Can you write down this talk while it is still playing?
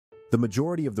The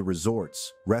majority of the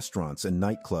resorts, restaurants, and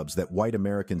nightclubs that white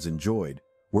Americans enjoyed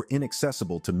were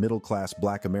inaccessible to middle-class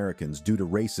black Americans due to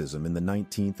racism in the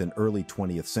 19th and early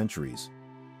 20th centuries.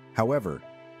 However,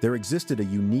 there existed a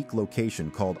unique location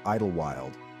called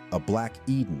Idlewild, a Black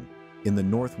Eden, in the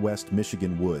northwest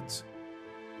Michigan woods.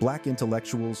 Black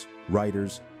intellectuals,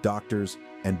 writers, doctors,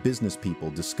 and business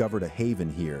people discovered a haven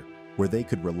here where they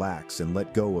could relax and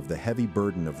let go of the heavy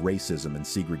burden of racism and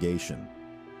segregation.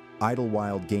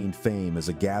 Idlewild gained fame as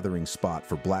a gathering spot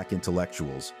for black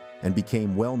intellectuals and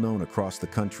became well known across the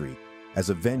country as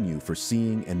a venue for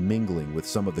seeing and mingling with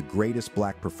some of the greatest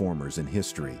black performers in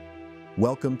history.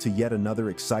 Welcome to yet another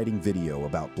exciting video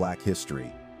about Black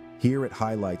history. Here it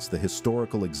highlights the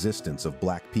historical existence of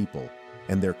black people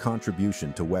and their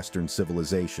contribution to Western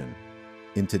civilization.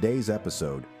 In today's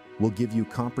episode, we'll give you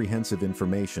comprehensive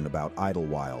information about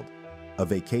Idlewild, a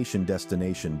vacation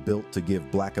destination built to give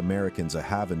black Americans a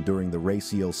haven during the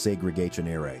racial segregation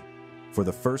era. For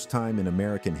the first time in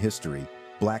American history,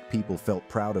 black people felt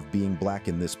proud of being black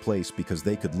in this place because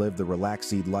they could live the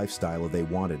relaxed lifestyle they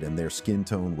wanted and their skin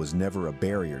tone was never a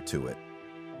barrier to it.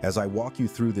 As I walk you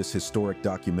through this historic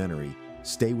documentary,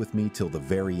 stay with me till the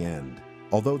very end.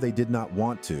 Although they did not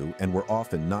want to and were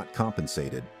often not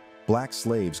compensated, black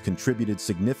slaves contributed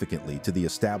significantly to the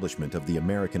establishment of the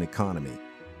American economy.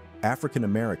 African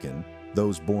American,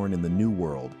 those born in the New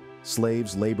World,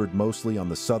 slaves labored mostly on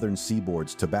the southern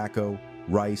seaboard's tobacco,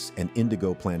 rice, and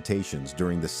indigo plantations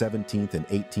during the 17th and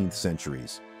 18th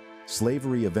centuries.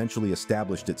 Slavery eventually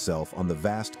established itself on the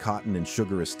vast cotton and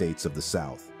sugar estates of the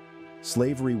South.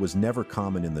 Slavery was never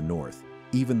common in the North,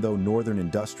 even though Northern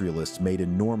industrialists made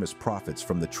enormous profits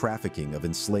from the trafficking of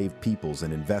enslaved peoples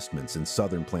and investments in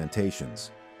Southern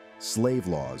plantations. Slave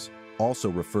laws, also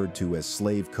referred to as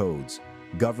slave codes,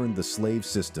 governed the slave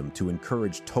system to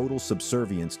encourage total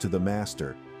subservience to the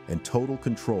master and total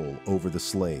control over the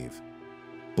slave.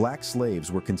 Black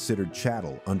slaves were considered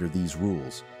chattel under these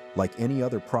rules, like any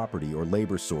other property or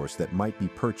labor source that might be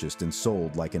purchased and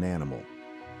sold like an animal.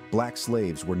 Black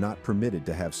slaves were not permitted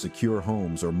to have secure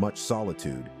homes or much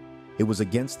solitude. It was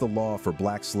against the law for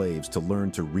black slaves to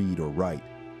learn to read or write.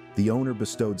 The owner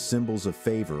bestowed symbols of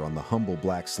favor on the humble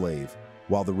black slave,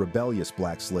 while the rebellious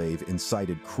black slave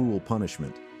incited cruel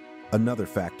punishment. Another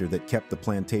factor that kept the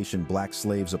plantation black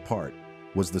slaves apart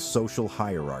was the social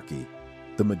hierarchy.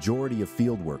 The majority of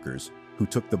field workers, who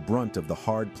took the brunt of the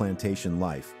hard plantation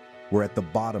life, were at the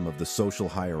bottom of the social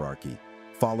hierarchy,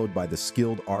 followed by the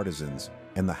skilled artisans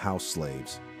and the house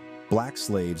slaves. Black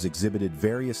slaves exhibited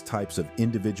various types of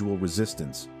individual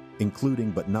resistance,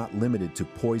 including but not limited to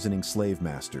poisoning slave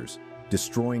masters,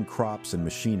 destroying crops and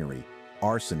machinery,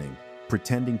 arsoning,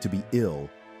 pretending to be ill,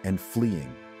 and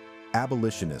fleeing.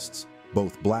 Abolitionists,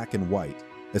 both black and white,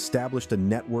 established a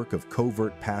network of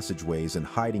covert passageways and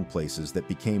hiding places that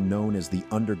became known as the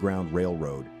Underground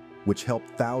Railroad, which helped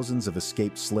thousands of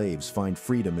escaped slaves find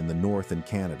freedom in the North and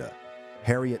Canada.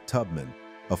 Harriet Tubman,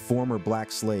 a former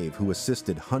black slave who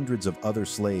assisted hundreds of other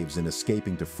slaves in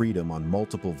escaping to freedom on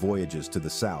multiple voyages to the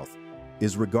South,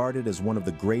 is regarded as one of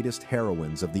the greatest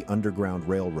heroines of the Underground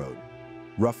Railroad.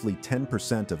 Roughly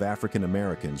 10% of African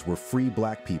Americans were free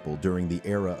black people during the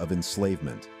era of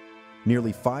enslavement.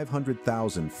 Nearly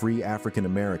 500,000 free African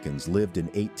Americans lived in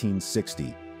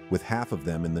 1860, with half of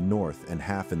them in the North and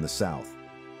half in the South.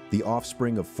 The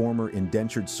offspring of former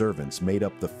indentured servants made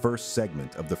up the first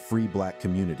segment of the free black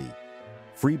community.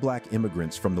 Free black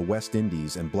immigrants from the West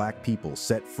Indies and black people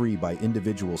set free by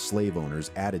individual slave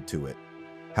owners added to it.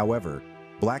 However,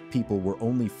 black people were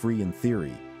only free in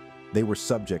theory. They were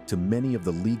subject to many of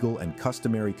the legal and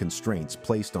customary constraints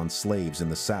placed on slaves in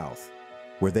the South,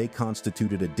 where they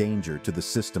constituted a danger to the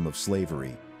system of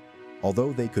slavery.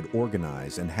 Although they could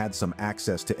organize and had some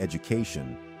access to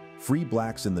education, free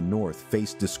blacks in the North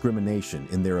faced discrimination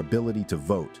in their ability to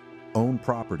vote, own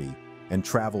property, and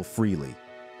travel freely.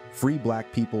 Free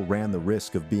black people ran the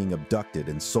risk of being abducted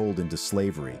and sold into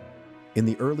slavery. In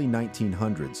the early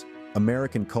 1900s,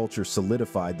 American culture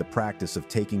solidified the practice of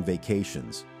taking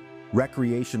vacations.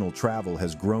 Recreational travel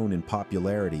has grown in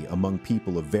popularity among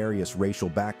people of various racial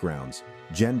backgrounds,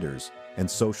 genders,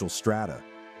 and social strata.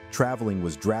 Traveling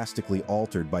was drastically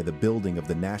altered by the building of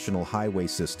the national highway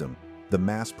system, the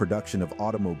mass production of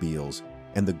automobiles,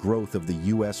 and the growth of the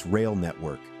U.S. rail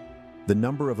network. The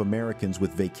number of Americans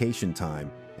with vacation time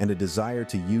and a desire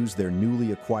to use their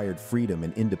newly acquired freedom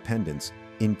and independence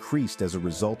increased as a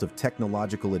result of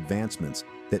technological advancements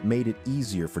that made it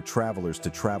easier for travelers to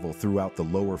travel throughout the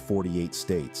lower 48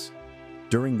 states.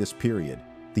 During this period,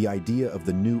 the idea of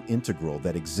the new integral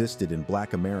that existed in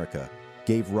Black America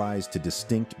gave rise to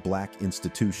distinct black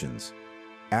institutions.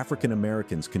 African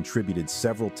Americans contributed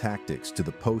several tactics to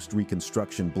the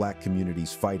post-Reconstruction Black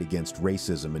community's fight against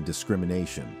racism and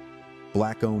discrimination.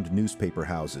 Black-owned newspaper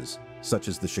houses, such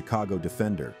as the Chicago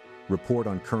Defender, report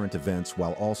on current events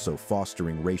while also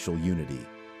fostering racial unity.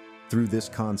 Through this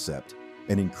concept,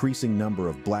 an increasing number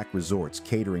of Black resorts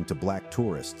catering to Black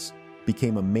tourists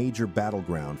became a major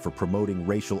battleground for promoting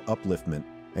racial upliftment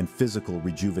and physical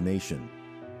rejuvenation.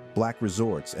 Black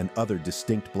resorts and other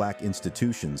distinct Black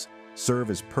institutions serve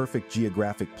as perfect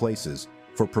geographic places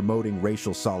for promoting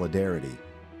racial solidarity.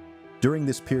 During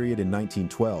this period in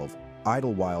 1912,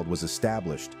 Idlewild was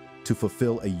established to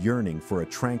fulfill a yearning for a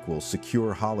tranquil,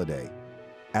 secure holiday.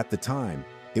 At the time,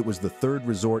 it was the third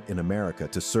resort in America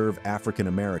to serve African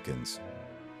Americans.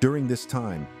 During this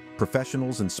time,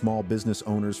 professionals and small business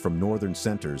owners from northern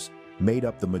centers made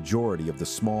up the majority of the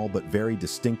small but very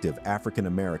distinctive African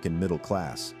American middle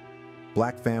class.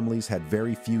 Black families had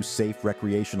very few safe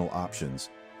recreational options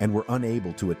and were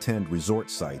unable to attend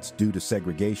resort sites due to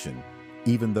segregation,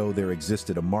 even though there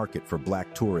existed a market for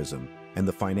Black tourism and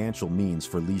the financial means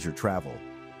for leisure travel.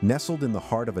 Nestled in the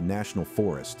heart of a national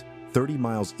forest, 30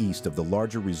 miles east of the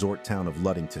larger resort town of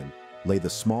Ludington, lay the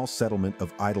small settlement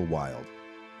of Idlewild.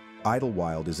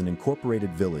 Idlewild is an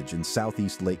incorporated village in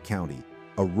southeast Lake County,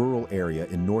 a rural area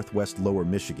in northwest Lower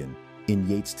Michigan, in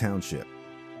Yates Township.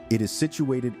 It is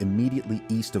situated immediately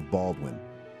east of Baldwin.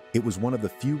 It was one of the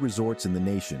few resorts in the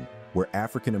nation where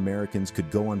African Americans could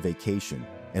go on vacation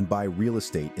and buy real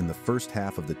estate in the first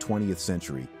half of the 20th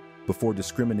century, before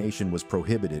discrimination was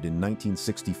prohibited in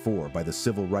 1964 by the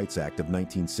Civil Rights Act of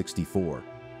 1964.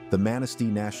 The Manistee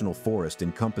National Forest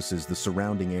encompasses the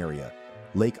surrounding area.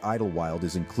 Lake Idlewild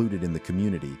is included in the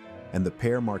community, and the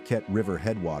Pere Marquette River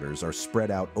headwaters are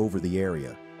spread out over the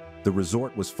area. The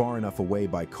resort was far enough away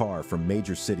by car from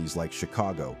major cities like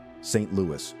Chicago, St.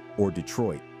 Louis, or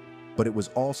Detroit, but it was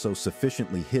also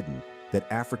sufficiently hidden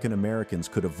that African Americans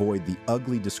could avoid the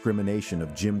ugly discrimination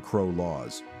of Jim Crow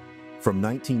laws. From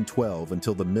 1912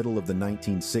 until the middle of the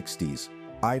 1960s,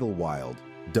 Idlewild,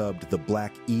 dubbed the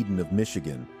Black Eden of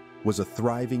Michigan, was a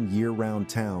thriving year-round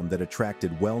town that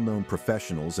attracted well-known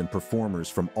professionals and performers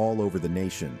from all over the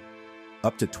nation.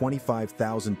 Up to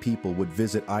 25,000 people would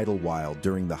visit Idlewild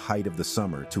during the height of the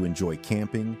summer to enjoy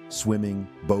camping, swimming,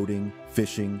 boating,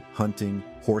 fishing, hunting,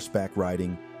 horseback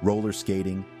riding, roller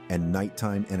skating, and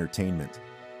nighttime entertainment.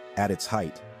 At its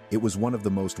height, it was one of the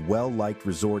most well-liked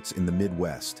resorts in the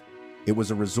Midwest. It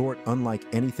was a resort unlike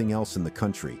anything else in the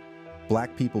country.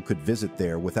 Black people could visit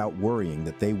there without worrying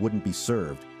that they wouldn't be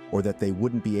served or that they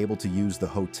wouldn't be able to use the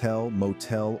hotel,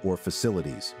 motel, or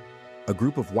facilities. A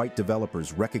group of white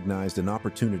developers recognized an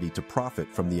opportunity to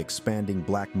profit from the expanding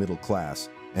Black middle class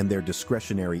and their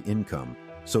discretionary income,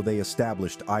 so they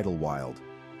established Idlewild.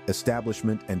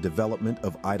 Establishment and development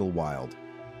of Idlewild.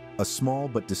 A small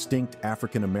but distinct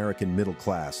African American middle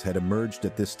class had emerged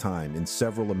at this time in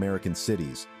several American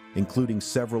cities, including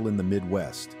several in the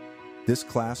Midwest. This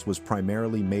class was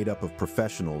primarily made up of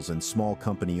professionals and small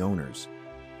company owners.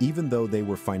 Even though they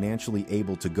were financially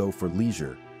able to go for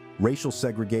leisure, racial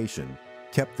segregation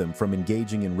kept them from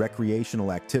engaging in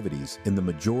recreational activities in the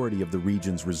majority of the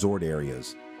region's resort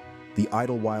areas. The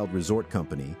Idlewild Resort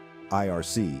Company,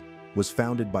 IRC, was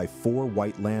founded by 4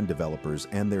 white land developers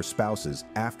and their spouses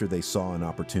after they saw an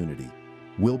opportunity.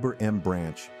 Wilbur M.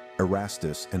 Branch,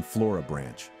 Erastus and Flora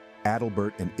Branch,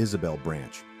 Adelbert and Isabel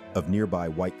Branch, of nearby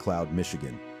White Cloud,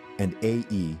 Michigan, and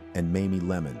A.E. and Mamie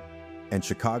Lemon. And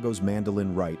Chicago's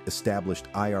Mandolin Wright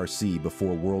established IRC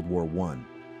before World War I.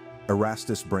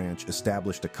 Erastus Branch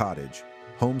established a cottage,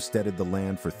 homesteaded the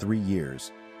land for 3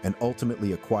 years, and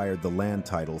ultimately acquired the land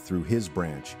title through his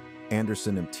branch,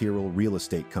 Anderson and Tyrrell Real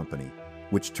Estate Company,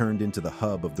 which turned into the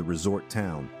hub of the resort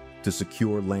town to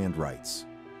secure land rights.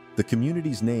 The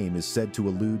community's name is said to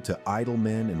allude to idle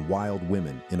men and wild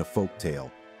women in a folk tale.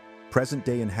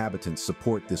 Present-day inhabitants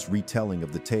support this retelling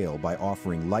of the tale by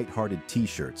offering light-hearted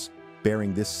t-shirts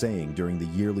bearing this saying during the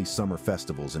yearly summer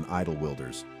festivals in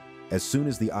Idlewilders. As soon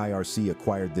as the IRC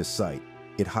acquired this site,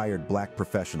 it hired Black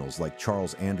professionals like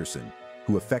Charles Anderson,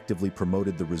 who effectively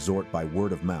promoted the resort by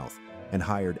word of mouth, and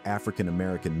hired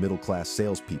African-American middle-class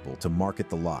salespeople to market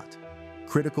the lot.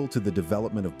 Critical to the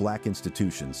development of Black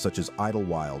institutions such as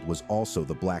Idlewild was also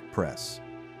the Black press.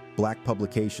 Black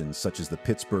publications such as the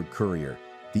Pittsburgh Courier,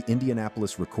 the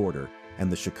Indianapolis Recorder,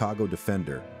 and the Chicago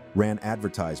Defender ran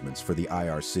advertisements for the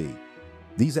IRC.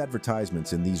 These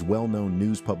advertisements in these well-known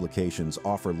news publications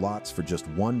offer lots for just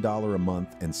 $1 a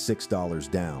month and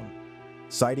 $6 down.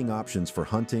 Citing options for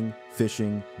hunting,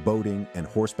 fishing, boating, and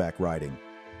horseback riding,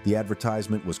 the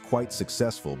advertisement was quite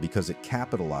successful because it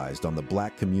capitalized on the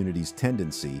Black community's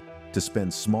tendency to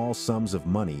spend small sums of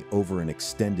money over an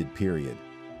extended period.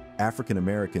 African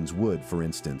Americans would, for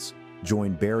instance,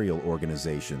 join burial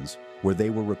organizations where they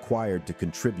were required to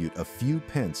contribute a few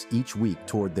pence each week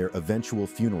toward their eventual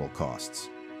funeral costs.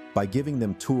 By giving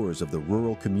them tours of the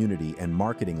rural community and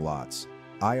marketing lots,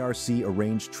 IRC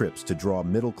arranged trips to draw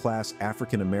middle-class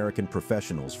African American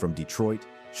professionals from Detroit,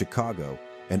 Chicago,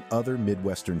 and other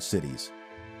Midwestern cities.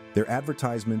 Their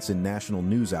advertisements in national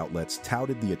news outlets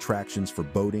touted the attractions for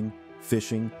boating,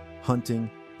 fishing,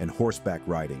 hunting, and horseback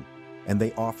riding, and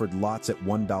they offered lots at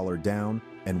 $1 down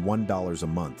and $1 a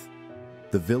month.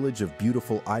 The village of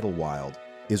beautiful Idlewild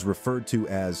is referred to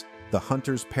as the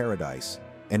Hunter's Paradise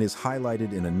and is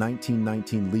highlighted in a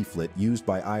 1919 leaflet used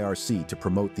by IRC to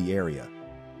promote the area.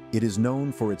 It is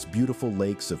known for its beautiful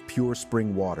lakes of pure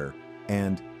spring water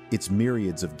and its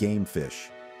myriads of game fish.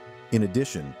 In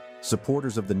addition,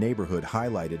 supporters of the neighborhood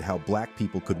highlighted how Black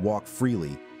people could walk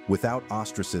freely without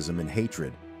ostracism and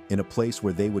hatred in a place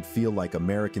where they would feel like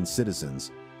American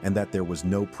citizens and that there was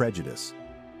no prejudice.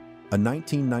 A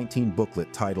 1919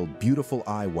 booklet titled Beautiful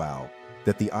I Wow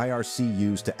that the IRC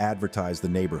used to advertise the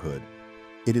neighborhood.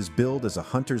 It is billed as a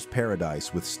hunter's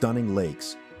paradise with stunning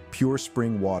lakes, pure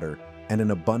spring water, and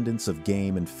an abundance of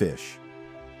game and fish.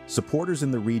 Supporters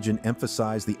in the region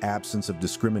emphasize the absence of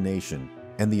discrimination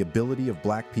and the ability of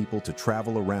Black people to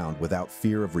travel around without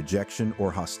fear of rejection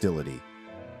or hostility.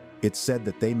 It's said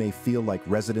that they may feel like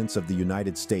residents of the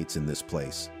United States in this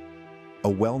place. A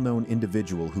well-known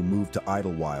individual who moved to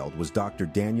Idlewild was Dr.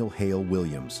 Daniel Hale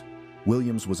Williams.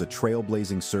 Williams was a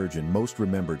trailblazing surgeon most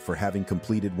remembered for having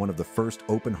completed one of the first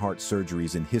open-heart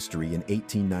surgeries in history in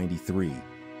 1893.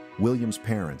 Williams'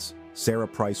 parents, Sarah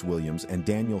Price Williams and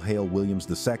Daniel Hale Williams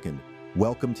II,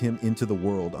 welcomed him into the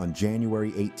world on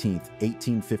January 18,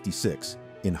 1856,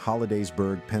 in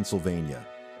Hollidaysburg, Pennsylvania.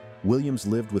 Williams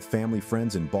lived with family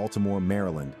friends in Baltimore,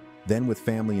 Maryland, then with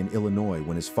family in Illinois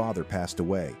when his father passed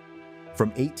away. From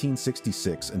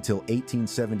 1866 until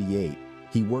 1878,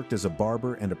 he worked as a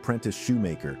barber and apprentice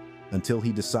shoemaker until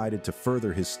he decided to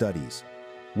further his studies.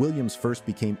 Williams first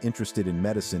became interested in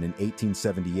medicine in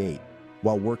 1878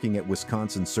 while working at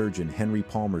Wisconsin surgeon Henry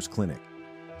Palmer's clinic.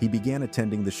 He began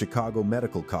attending the Chicago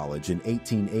Medical College in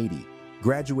 1880,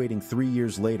 graduating 3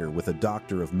 years later with a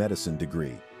Doctor of Medicine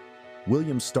degree.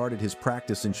 Williams started his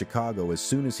practice in Chicago as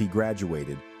soon as he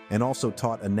graduated and also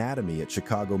taught anatomy at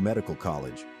Chicago Medical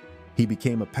College. He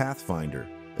became a pathfinder,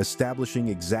 establishing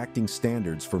exacting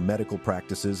standards for medical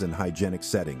practices and hygienic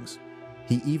settings.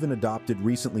 He even adopted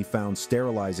recently found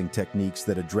sterilizing techniques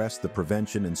that address the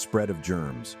prevention and spread of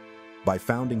germs. By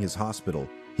founding his hospital,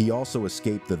 he also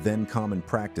escaped the then common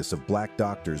practice of Black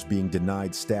doctors being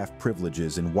denied staff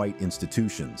privileges in white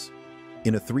institutions.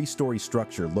 In a 3-story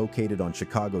structure located on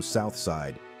Chicago's South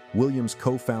Side, Williams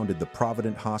co-founded the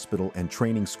Provident Hospital and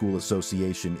Training School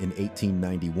Association in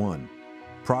 1891.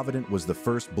 Provident was the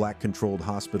first Black-controlled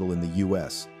hospital in the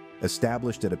U.S.,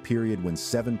 established at a period when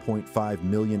 7.5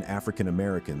 million African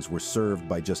Americans were served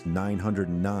by just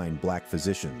 909 Black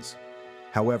physicians.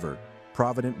 However,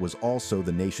 Provident was also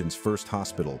the nation's first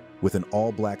hospital with an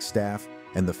all-Black staff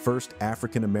and the first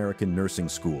African American nursing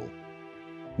school.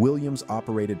 Williams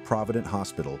operated Provident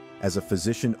Hospital as a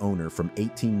physician owner from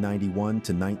 1891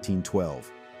 to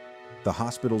 1912. The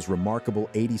hospital's remarkable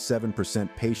 87%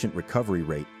 patient recovery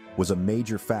rate was a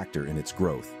major factor in its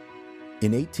growth.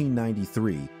 In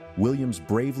 1893, Williams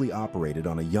bravely operated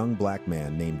on a young Black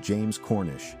man named James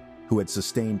Cornish, who had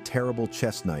sustained terrible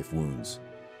chest knife wounds.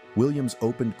 Williams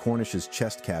opened Cornish's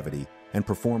chest cavity and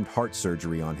performed heart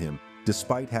surgery on him,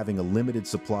 despite having a limited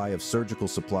supply of surgical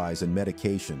supplies and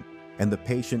medication, and the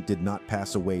patient did not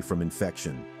pass away from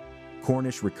infection.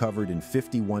 Cornish recovered in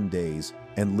 51 days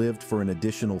and lived for an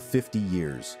additional 50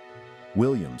 years.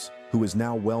 Williams, who is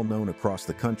now well known across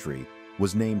the country,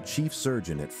 was named chief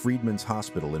surgeon at Freedman's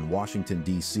Hospital in Washington,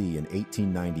 D.C. in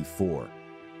 1894.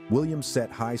 Williams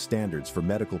set high standards for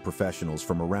medical professionals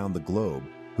from around the globe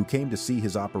who came to see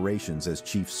his operations as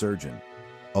chief surgeon.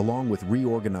 Along with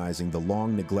reorganizing the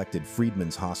long-neglected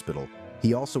Freedman's Hospital,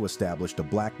 he also established a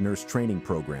Black nurse training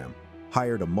program,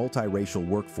 hired a multiracial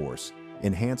workforce,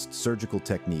 enhanced surgical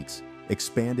techniques,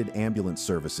 expanded ambulance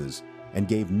services, and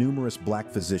gave numerous Black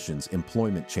physicians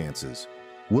employment chances.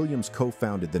 Williams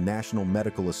co-founded the National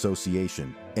Medical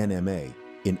Association, NMA,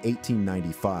 in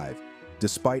 1895,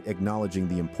 despite acknowledging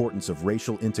the importance of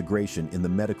racial integration in the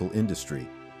medical industry,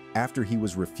 after he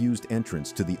was refused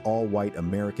entrance to the all-white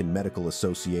American Medical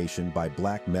Association by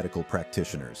Black medical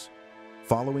practitioners.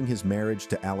 Following his marriage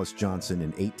to Alice Johnson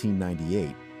in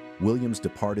 1898, Williams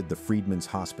departed the Freedman's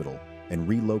Hospital and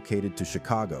relocated to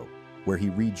Chicago, where he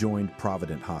rejoined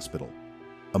Provident Hospital.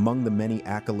 Among the many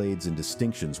accolades and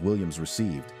distinctions Williams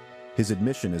received, his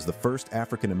admission as the first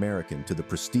African American to the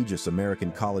prestigious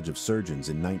American College of Surgeons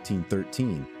in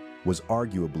 1913 was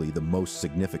arguably the most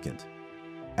significant.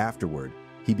 Afterward,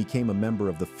 he became a member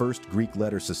of the first Greek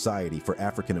letter society for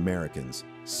African Americans,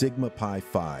 Sigma Pi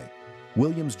Phi.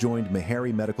 Williams joined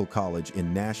Meharry Medical College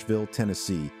in Nashville,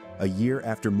 Tennessee, a year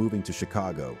after moving to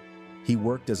Chicago. He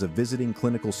worked as a visiting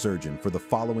clinical surgeon for the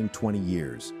following 20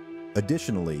 years.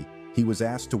 Additionally, he was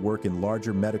asked to work in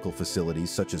larger medical facilities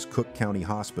such as Cook County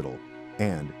Hospital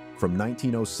and, from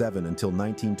 1907 until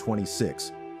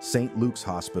 1926, St. Luke's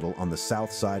Hospital on the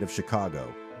south side of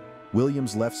Chicago.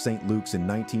 Williams left St. Luke's in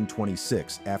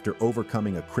 1926 after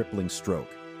overcoming a crippling stroke.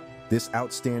 This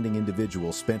outstanding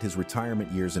individual spent his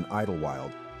retirement years in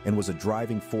Idlewild and was a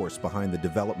driving force behind the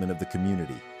development of the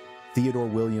community. Theodore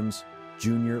Williams,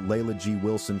 Jr., Layla G.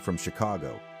 Wilson from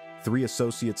Chicago, 3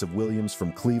 associates of Williams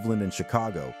from Cleveland and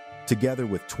Chicago, together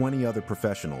with 20 other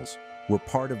professionals, were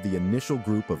part of the initial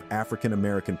group of African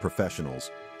American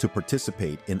professionals to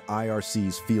participate in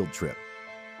IRC's field trip.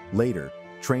 Later,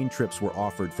 train trips were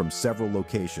offered from several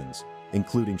locations,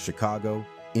 including Chicago,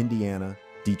 Indiana,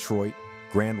 Detroit,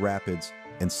 Grand Rapids,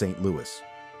 and St. Louis.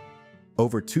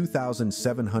 Over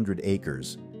 2,700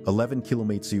 acres, 11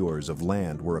 kilometers of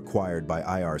land were acquired by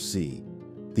IRC.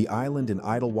 The island in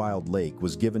Idlewild Lake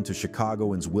was given to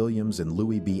Chicagoans Williams and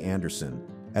Louis B. Anderson,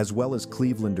 as well as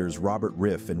Clevelanders Robert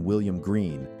Riff and William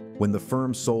Green, when the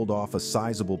firm sold off a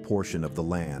sizable portion of the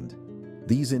land.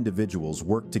 These individuals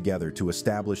worked together to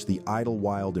establish the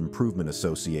Idlewild Improvement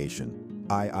Association,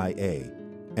 IIA,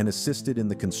 and assisted in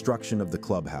the construction of the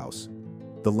clubhouse.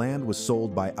 The land was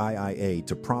sold by IIA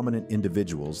to prominent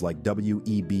individuals like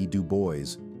W.E.B. Du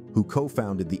Bois, who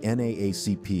co-founded the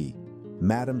NAACP,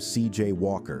 Madam C.J.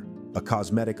 Walker, a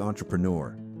cosmetic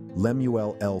entrepreneur,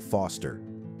 Lemuel L. Foster,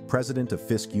 president of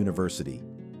Fisk University,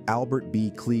 Albert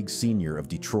B. Klieg Sr. of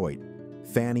Detroit,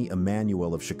 Fannie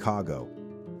Emanuel of Chicago,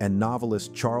 and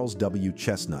novelist Charles W.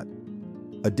 Chestnut.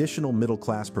 Additional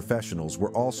middle-class professionals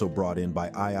were also brought in by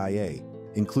IIA,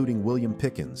 including William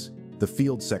Pickens, the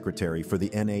field secretary for the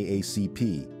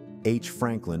NAACP, H.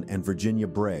 Franklin and Virginia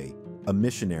Bray, a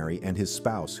missionary and his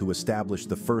spouse who established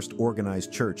the first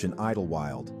organized church in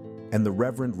Idlewild, and the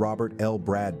Reverend Robert L.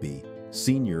 Bradby,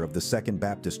 senior of the Second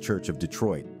Baptist Church of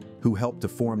Detroit, who helped to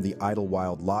form the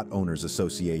Idlewild Lot Owners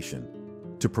Association.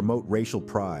 To promote racial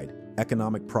pride,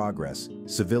 economic progress,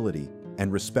 civility,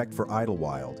 and respect for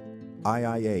Idlewild,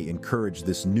 IIA encouraged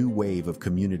this new wave of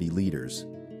community leaders.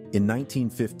 In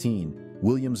 1915,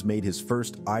 Williams made his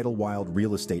first Idlewild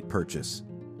real estate purchase.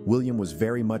 William was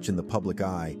very much in the public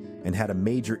eye and had a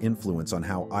major influence on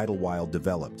how Idlewild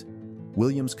developed.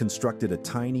 Williams constructed a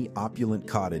tiny, opulent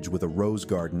cottage with a rose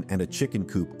garden and a chicken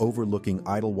coop overlooking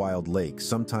Idlewild Lake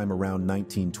sometime around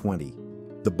 1920.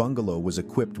 The bungalow was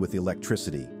equipped with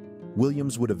electricity.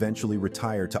 Williams would eventually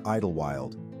retire to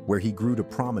Idlewild, where he grew to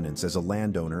prominence as a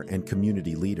landowner and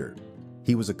community leader.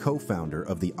 He was a co-founder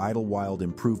of the Idlewild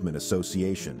Improvement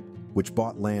Association, which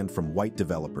bought land from white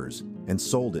developers and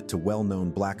sold it to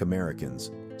well-known Black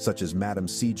Americans, such as Madam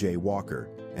C.J. Walker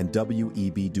and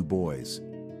W.E.B. Du Bois.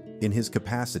 In his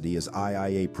capacity as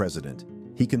IIA president,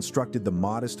 he constructed the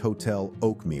modest Hotel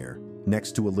Oakmere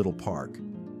next to a little park.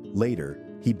 Later,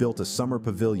 he built a summer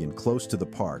pavilion close to the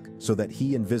park so that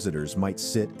he and visitors might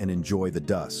sit and enjoy the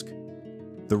dusk.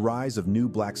 The rise of new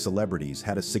Black celebrities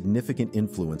had a significant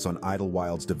influence on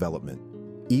Idlewild's development,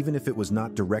 even if it was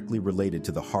not directly related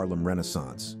to the Harlem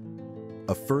Renaissance.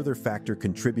 A further factor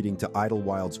contributing to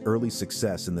Idlewild's early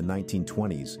success in the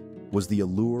 1920s was the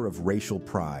allure of racial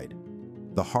pride.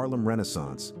 The Harlem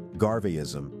Renaissance,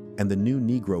 Garveyism, and the new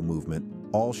Negro movement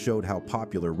all showed how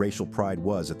popular racial pride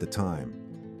was at the time.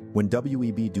 When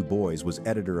W.E.B. Du Bois was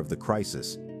editor of The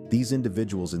Crisis, these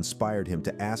individuals inspired him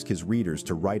to ask his readers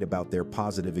to write about their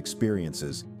positive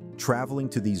experiences traveling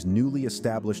to these newly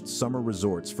established summer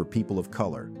resorts for people of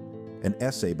color. An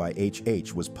essay by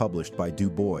H.H. was published by Du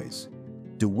Bois.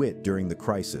 DeWitt during the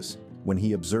crisis, when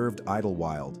he observed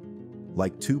Idlewild.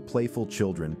 Like two playful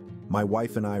children, my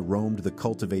wife and I roamed the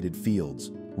cultivated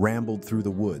fields, rambled through the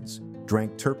woods,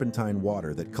 drank turpentine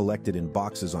water that collected in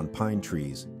boxes on pine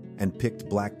trees, and picked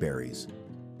blackberries.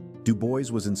 Du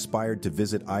Bois was inspired to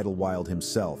visit Idlewild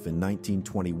himself in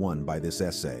 1921 by this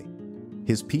essay.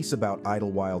 His piece about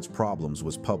Idlewild's problems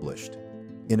was published.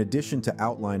 In addition to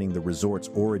outlining the resort's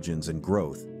origins and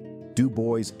growth, Du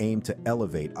Bois aimed to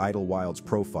elevate Idlewild's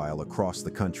profile across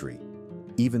the country.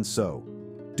 Even so,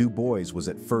 Du Bois was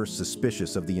at first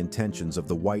suspicious of the intentions of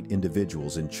the white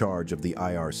individuals in charge of the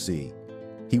IRC.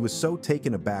 He was so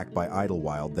taken aback by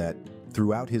Idlewild that,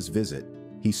 throughout his visit,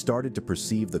 he started to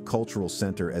perceive the cultural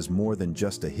center as more than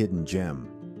just a hidden gem.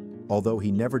 Although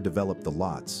he never developed the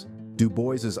lots, Du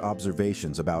Bois's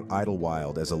observations about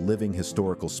Idlewild as a living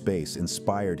historical space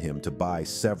inspired him to buy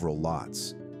several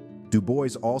lots. Du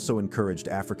Bois also encouraged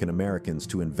African Americans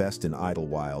to invest in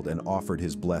Idlewild and offered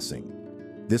his blessing.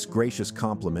 This gracious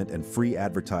compliment and free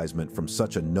advertisement from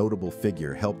such a notable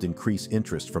figure helped increase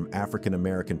interest from African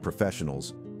American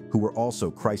professionals who were also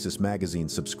Crisis Magazine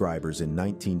subscribers in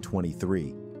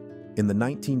 1923. In the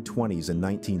 1920s and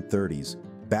 1930s,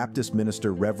 Baptist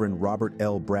minister Reverend Robert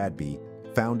L. Bradby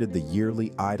founded the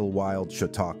yearly Idlewild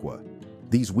Chautauqua.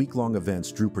 These week-long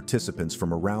events drew participants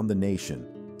from around the nation,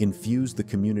 infused the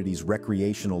community's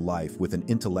recreational life with an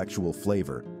intellectual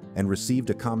flavor, and received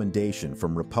a commendation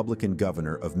from Republican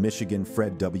Governor of Michigan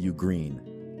Fred W.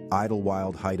 Greene.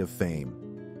 Idlewild height of fame.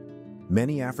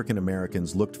 Many African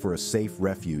Americans looked for a safe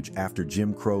refuge after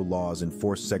Jim Crow laws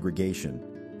enforced segregation,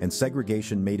 and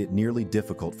segregation made it nearly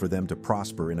difficult for them to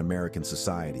prosper in American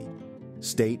society.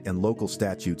 State and local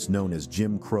statutes known as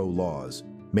Jim Crow laws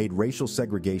made racial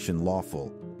segregation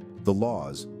lawful. The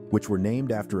laws, which were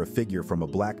named after a figure from a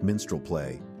black minstrel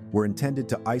play, were intended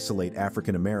to isolate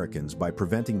African Americans by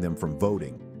preventing them from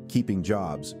voting, keeping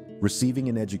jobs, receiving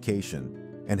an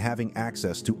education, and having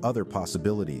access to other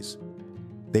possibilities.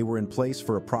 They were in place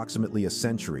for approximately a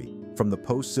century, from the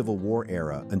post-Civil War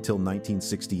era until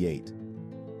 1968.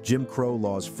 Jim Crow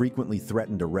laws frequently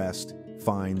threatened arrest,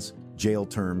 fines, jail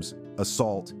terms,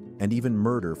 assault, and even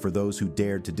murder for those who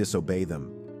dared to disobey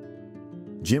them.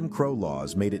 Jim Crow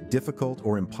laws made it difficult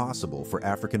or impossible for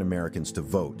African Americans to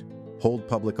vote, hold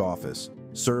public office,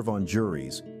 serve on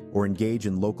juries, or engage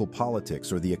in local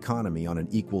politics or the economy on an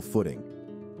equal footing.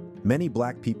 Many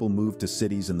black people moved to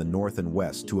cities in the North and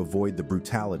West to avoid the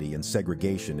brutality and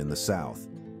segregation in the South.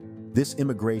 This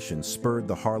immigration spurred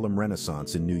the Harlem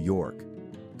Renaissance in New York.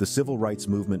 The civil rights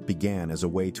movement began as a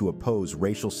way to oppose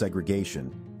racial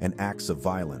segregation and acts of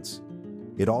violence.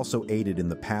 It also aided in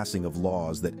the passing of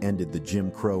laws that ended the Jim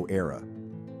Crow era.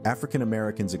 African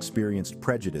Americans experienced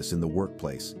prejudice in the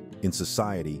workplace, in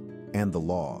society, and the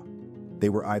law. They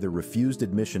were either refused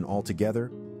admission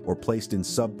altogether or placed in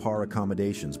subpar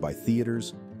accommodations by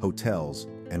theaters, hotels,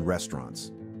 and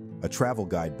restaurants. A travel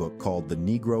guidebook called the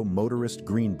Negro Motorist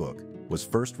Green Book was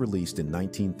first released in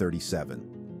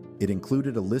 1937. It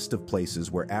included a list of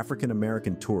places where African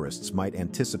American tourists might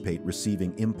anticipate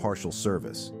receiving impartial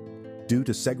service. Due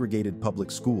to segregated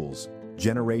public schools,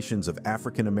 generations of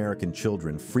African American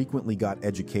children frequently got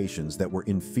educations that were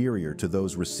inferior to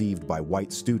those received by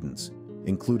white students,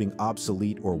 including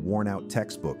obsolete or worn-out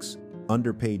textbooks,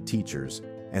 underpaid teachers,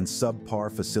 and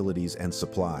subpar facilities and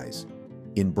supplies.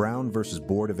 In Brown v.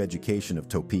 Board of Education of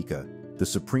Topeka, the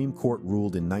Supreme Court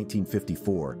ruled in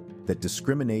 1954 that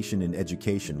discrimination in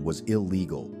education was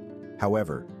illegal.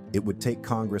 However, it would take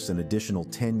Congress an additional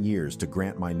 10 years to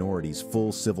grant minorities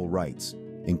full civil rights,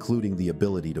 including the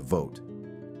ability to vote.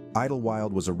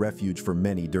 Idlewild was a refuge for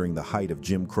many during the height of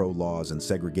Jim Crow laws and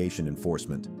segregation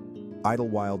enforcement.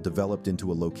 Idlewild developed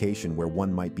into a location where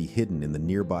one might be hidden in the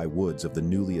nearby woods of the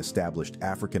newly established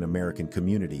African American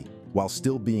community while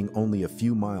still being only a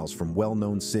few miles from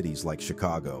well-known cities like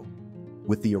Chicago.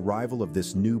 With the arrival of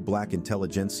this new black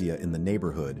intelligentsia in the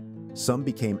neighborhood, some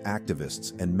became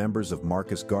activists and members of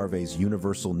Marcus Garvey's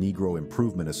Universal Negro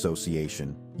Improvement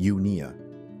Association, UNIA.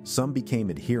 Some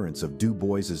became adherents of Du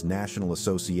Bois's National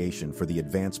Association for the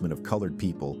Advancement of Colored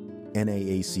People,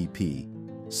 NAACP.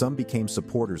 Some became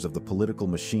supporters of the political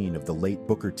machine of the late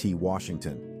Booker T.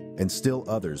 Washington, and still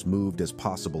others moved as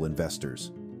possible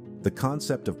investors. The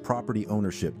concept of property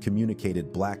ownership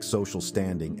communicated black social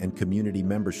standing and community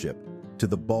membership to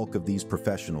the bulk of these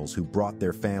professionals who brought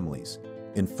their families,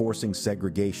 enforcing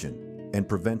segregation and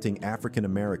preventing African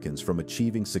Americans from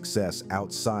achieving success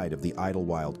outside of the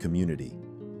Idlewild community.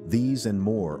 These and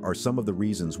more are some of the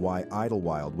reasons why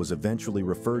Idlewild was eventually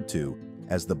referred to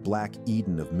as the Black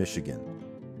Eden of Michigan.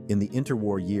 In the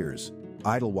interwar years,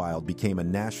 Idlewild became a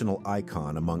national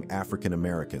icon among African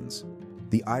Americans.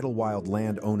 The Idlewild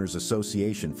Land Owners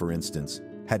Association, for instance,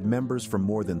 had members from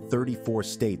more than 34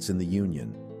 states in the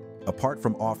Union. Apart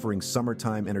from offering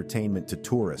summertime entertainment to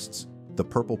tourists, the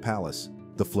Purple Palace,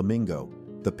 the Flamingo,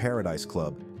 the Paradise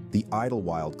Club, the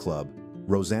Idlewild Club,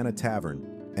 Rosanna Tavern,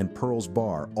 and Pearl's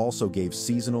Bar also gave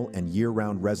seasonal and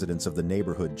year-round residents of the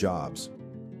neighborhood jobs.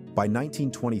 By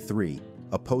 1923,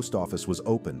 a post office was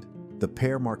opened, the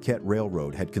Pere Marquette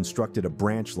Railroad had constructed a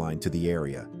branch line to the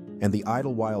area, and the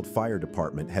Idlewild Fire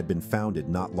Department had been founded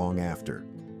not long after.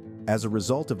 As a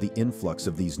result of the influx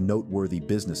of these noteworthy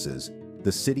businesses,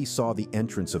 the city saw the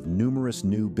entrance of numerous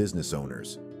new business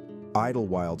owners.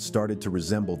 Idlewild started to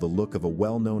resemble the look of a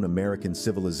well-known American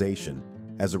civilization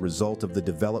as a result of the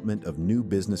development of new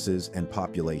businesses and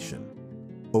population.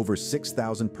 Over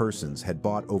 6,000 persons had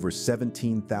bought over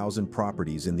 17,000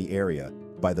 properties in the area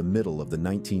by the middle of the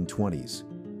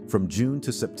 1920s. From June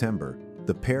to September,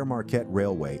 the Père Marquette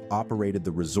Railway operated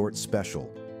the Resort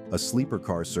Special, a sleeper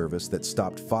car service that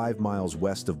stopped 5 miles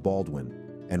west of Baldwin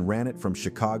and ran it from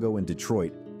Chicago and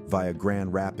Detroit via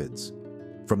Grand Rapids.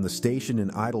 From the station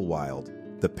in Idlewild,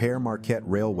 the Père Marquette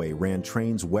Railway ran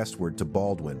trains westward to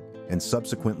Baldwin and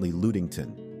subsequently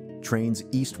Ludington, trains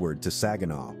eastward to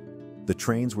Saginaw. The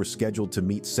trains were scheduled to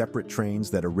meet separate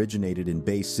trains that originated in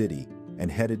Bay City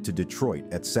and headed to Detroit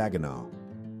at Saginaw.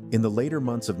 In the later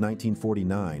months of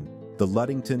 1949, the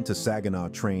Ludington to Saginaw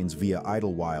trains via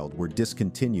Idlewild were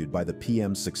discontinued by the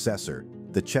PM's successor,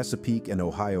 the Chesapeake and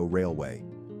Ohio Railway.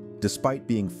 Despite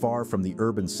being far from the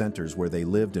urban centers where they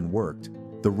lived and worked,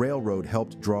 the railroad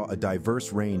helped draw a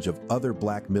diverse range of other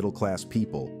black middle-class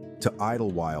people to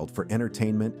Idlewild for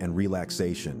entertainment and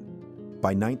relaxation.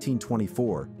 By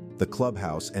 1924, the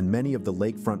clubhouse and many of the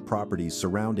lakefront properties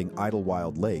surrounding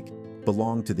Idlewild Lake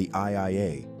belonged to the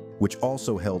IIA, which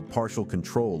also held partial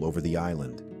control over the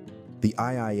island. The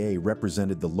IIA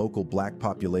represented the local black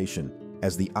population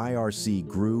as the IRC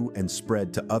grew and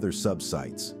spread to other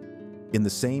sub-sites. In the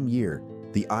same year,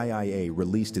 the IIA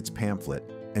released its pamphlet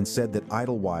and said that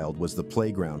Idlewild was the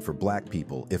playground for black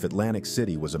people if Atlantic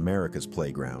City was America's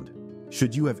playground.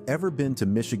 Should you have ever been to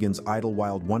Michigan's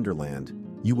Idlewild Wonderland,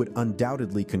 you would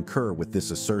undoubtedly concur with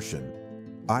this assertion.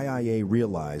 IIA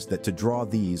realized that to draw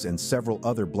these and several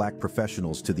other black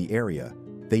professionals to the area,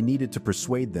 they needed to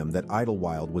persuade them that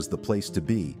Idlewild was the place to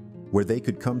be, where they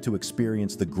could come to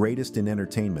experience the greatest in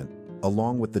entertainment,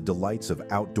 along with the delights of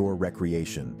outdoor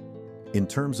recreation. In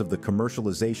terms of the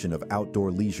commercialization of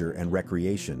outdoor leisure and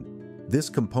recreation, this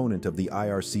component of the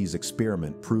IRC's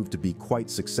experiment proved to be quite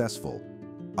successful.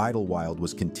 Idlewild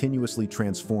was continuously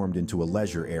transformed into a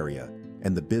leisure area,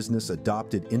 and the business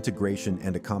adopted integration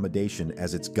and accommodation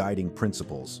as its guiding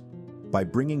principles. By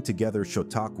bringing together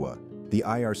Chautauqua, the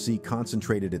IRC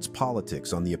concentrated its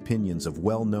politics on the opinions of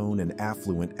well-known and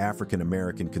affluent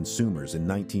African-American consumers in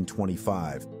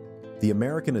 1925. The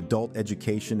American adult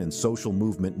education and social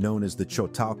movement known as the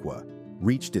Chautauqua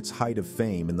reached its height of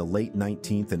fame in the late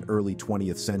 19th and early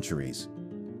 20th centuries.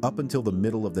 Up until the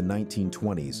middle of the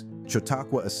 1920s,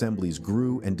 Chautauqua assemblies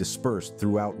grew and dispersed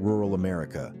throughout rural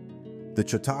America. The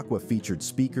Chautauqua featured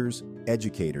speakers,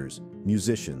 educators,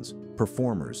 musicians,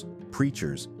 performers,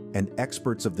 preachers, and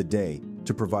experts of the day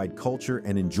to provide culture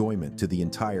and enjoyment to the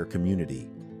entire community.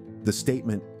 The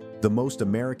statement, "the most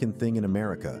American thing in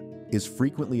America," is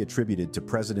frequently attributed to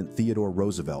President Theodore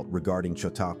Roosevelt regarding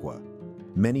Chautauqua.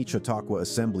 Many Chautauqua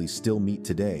assemblies still meet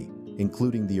today,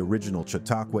 including the original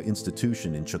Chautauqua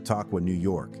Institution in Chautauqua, New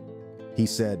York. He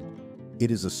said,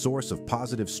 "It is a source of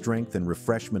positive strength and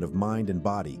refreshment of mind and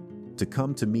body to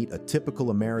come to meet a typical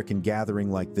American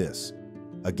gathering like this,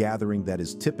 a gathering that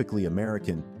is typically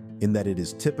American in that it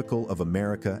is typical of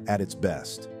America at its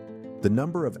best." The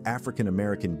number of African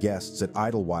American guests at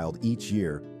Idlewild each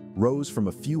year rose from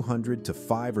a few hundred to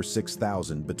 5,000 or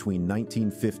 6,000 between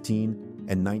 1915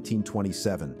 and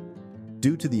 1927.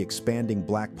 Due to the expanding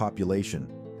black population,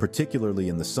 particularly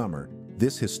in the summer,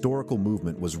 this historical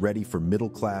movement was ready for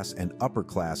middle-class and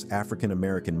upper-class African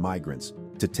American migrants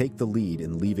to take the lead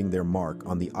in leaving their mark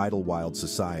on the Idlewild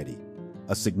society.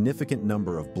 A significant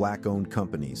number of black-owned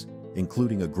companies,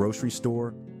 including a grocery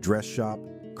store, dress shop,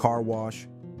 car wash,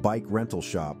 bike rental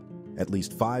shop, at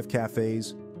least 5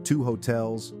 cafes, 2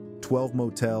 hotels, 12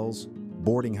 motels,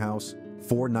 boarding house,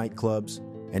 4 nightclubs,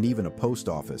 and even a post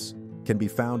office, can be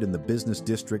found in the business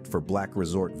district for black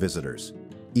resort visitors.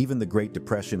 Even the Great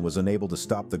Depression was unable to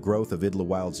stop the growth of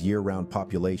Idlewild's year-round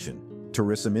population,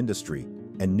 tourism industry,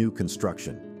 and new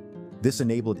construction. This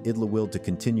enabled Idlewild to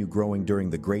continue growing during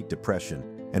the Great Depression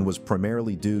and was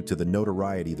primarily due to the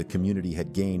notoriety the community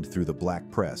had gained through the black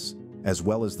press, as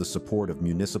well as the support of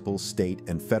municipal, state,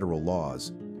 and federal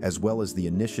laws, as well as the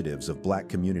initiatives of black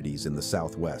communities in the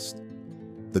Southwest.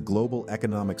 The global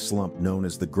economic slump known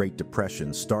as the Great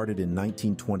Depression started in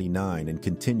 1929 and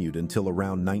continued until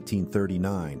around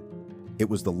 1939. It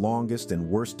was the longest and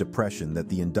worst depression that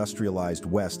the industrialized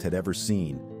West had ever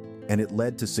seen, and it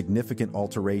led to significant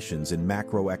alterations in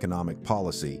macroeconomic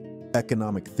policy,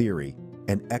 economic theory,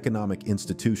 and economic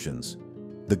institutions.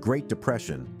 The Great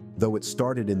Depression, though it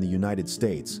started in the United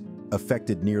States,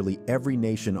 affected nearly every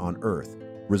nation on Earth,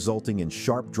 resulting in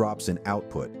sharp drops in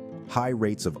output, high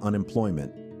rates of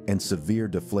unemployment, and severe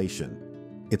deflation.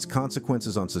 Its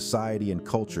consequences on society and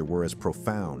culture were as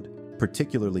profound,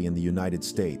 particularly in the United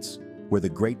States, where the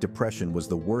Great Depression was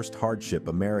the worst hardship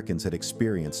Americans had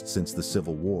experienced since the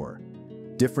Civil War.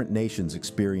 Different nations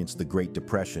experienced the Great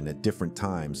Depression at different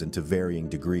times and to varying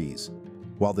degrees.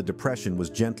 While the Depression was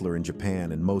gentler in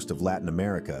Japan and most of Latin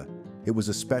America, it was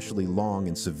especially long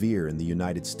and severe in the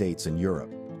United States and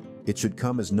Europe. It should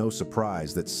come as no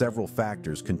surprise that several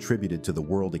factors contributed to the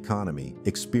world economy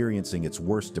experiencing its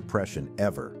worst depression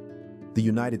ever. The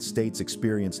United States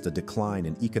experienced a decline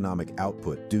in economic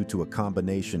output due to a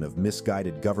combination of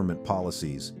misguided government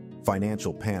policies,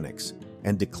 financial panics,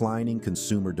 and declining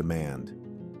consumer demand.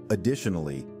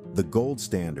 Additionally, the gold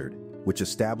standard, which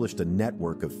established a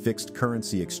network of fixed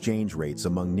currency exchange rates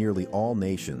among nearly all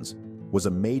nations, was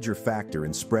a major factor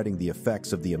in spreading the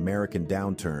effects of the American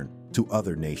downturn to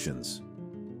other nations.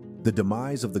 The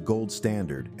demise of the gold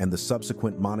standard and the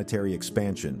subsequent monetary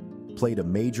expansion played a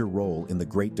major role in the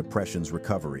Great Depression's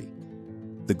recovery.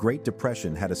 The Great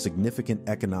Depression had a significant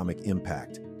economic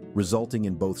impact, resulting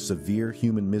in both severe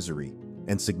human misery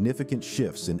and significant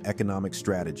shifts in economic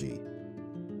strategy.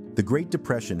 The Great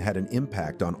Depression had an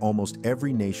impact on almost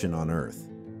every nation on Earth.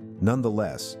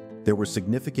 Nonetheless, there were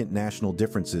significant national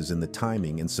differences in the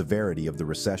timing and severity of the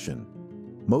recession.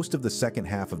 Most of the second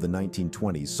half of the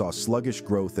 1920s saw sluggish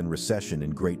growth and recession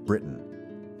in Great Britain.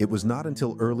 It was not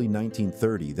until early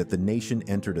 1930 that the nation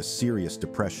entered a serious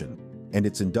depression, and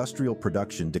its industrial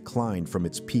production declined from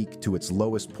its peak to its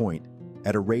lowest point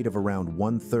at a rate of around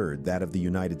one-third that of the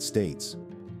United States.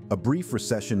 A brief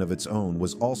recession of its own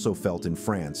was also felt in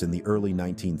France in the early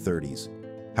 1930s.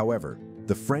 However,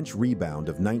 the French rebound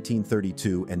of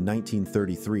 1932 and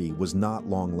 1933 was not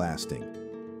long-lasting.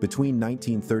 Between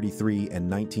 1933 and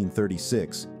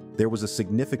 1936, there was a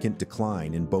significant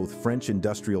decline in both French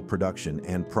industrial production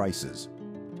and prices.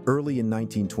 Early in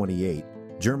 1928,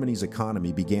 Germany's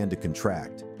economy began to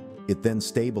contract. It then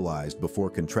stabilized before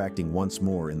contracting once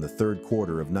more in the third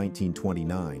quarter of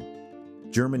 1929.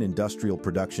 German industrial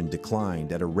production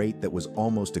declined at a rate that was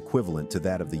almost equivalent to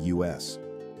that of the U.S.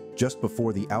 Just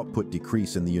before the output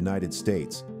decrease in the United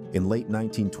States, in late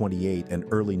 1928 and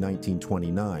early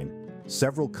 1929,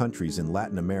 several countries in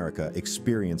Latin America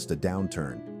experienced a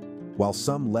downturn. While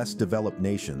some less developed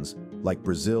nations, like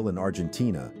Brazil and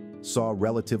Argentina, saw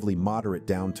relatively moderate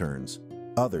downturns,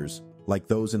 others, like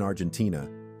those in Argentina,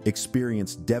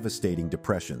 experienced devastating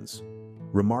depressions.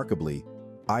 Remarkably,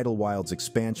 Idlewild's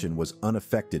expansion was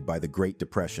unaffected by the Great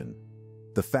Depression.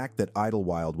 The fact that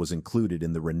Idlewild was included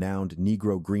in the renowned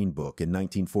Negro Green Book in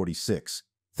 1946,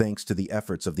 thanks to the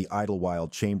efforts of the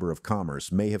Idlewild Chamber of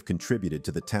Commerce, may have contributed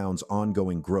to the town's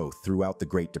ongoing growth throughout the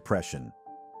Great Depression.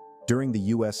 During the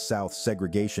U.S. South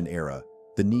segregation era,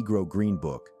 the Negro Green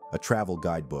Book, a travel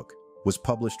guidebook, was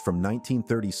published from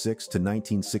 1936 to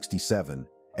 1967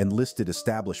 and listed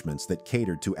establishments that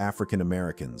catered to African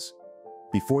Americans.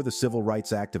 Before the Civil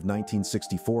Rights Act of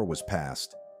 1964 was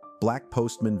passed, Black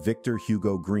postman Victor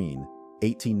Hugo Green,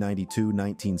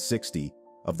 1892-1960,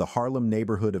 of the Harlem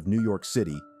neighborhood of New York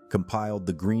City, compiled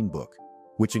the Green Book,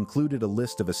 which included a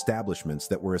list of establishments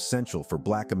that were essential for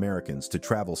Black Americans to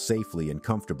travel safely and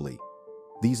comfortably.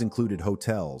 These included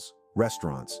hotels,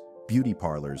 restaurants, beauty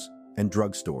parlors, and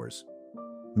drugstores.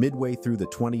 Midway through the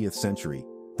 20th century,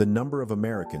 the number of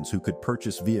Americans who could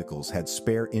purchase vehicles had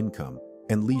spare income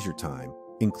and leisure time,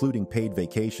 including paid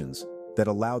vacations, that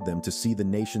allowed them to see the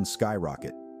nation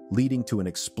skyrocket, leading to an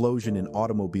explosion in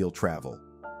automobile travel.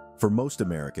 For most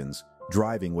Americans,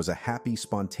 driving was a happy,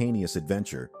 spontaneous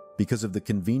adventure because of the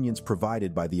convenience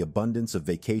provided by the abundance of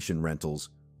vacation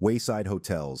rentals, wayside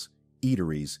hotels,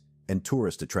 eateries, and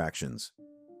tourist attractions.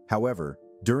 However,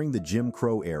 during the Jim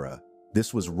Crow era,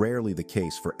 this was rarely the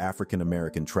case for African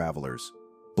American travelers.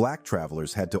 Black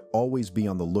travelers had to always be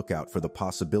on the lookout for the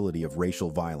possibility of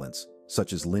racial violence,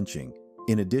 such as lynching,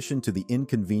 in addition to the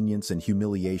inconvenience and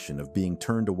humiliation of being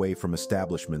turned away from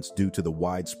establishments due to the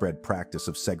widespread practice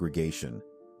of segregation,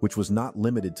 which was not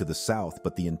limited to the South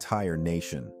but the entire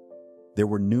nation. There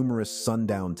were numerous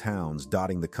sundown towns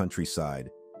dotting the countryside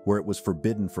where it was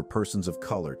forbidden for persons of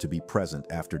color to be present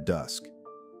after dusk.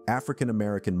 African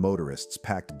American motorists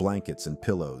packed blankets and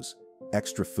pillows,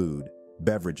 extra food,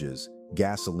 beverages,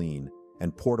 gasoline,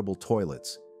 and portable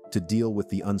toilets to deal with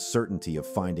the uncertainty of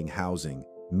finding housing,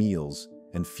 meals,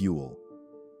 and fuel.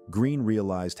 Green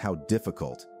realized how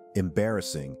difficult,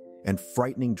 embarrassing, and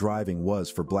frightening driving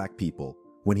was for Black people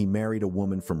when he married a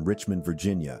woman from Richmond,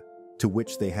 Virginia, to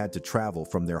which they had to travel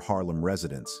from their Harlem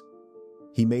residence.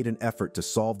 He made an effort to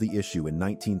solve the issue in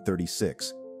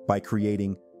 1936 by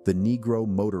creating the Negro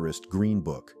Motorist Green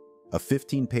Book, a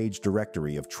 15-page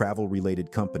directory of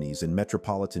travel-related companies in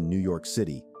metropolitan New York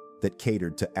City that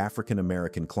catered to African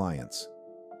American clients.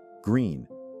 Green,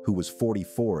 who was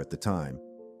 44 at the time,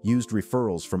 used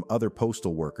referrals from other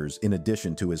postal workers in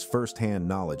addition to his first-hand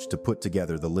knowledge to put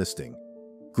together the listing.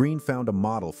 Green found a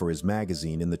model for his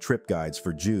magazine in the trip guides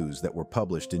for Jews that were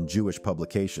published in Jewish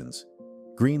publications.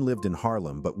 Green lived in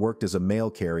Harlem but worked as a mail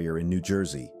carrier in New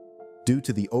Jersey. Due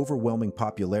to the overwhelming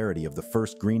popularity of the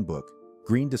first Green Book,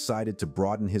 Green decided to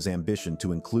broaden his ambition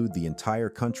to include the entire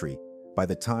country by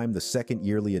the time the second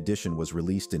yearly edition was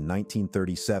released in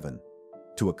 1937.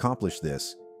 To accomplish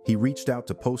this, he reached out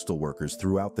to postal workers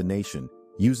throughout the nation,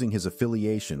 using his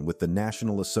affiliation with the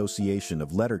National Association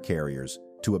of Letter Carriers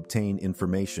to obtain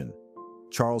information.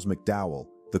 Charles McDowell,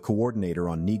 the coordinator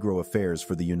on Negro Affairs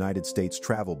for the United States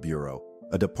Travel Bureau,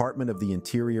 a department of the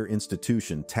Interior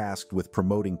institution tasked with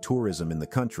promoting tourism in the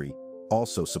country,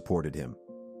 also supported him.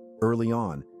 Early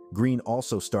on, Green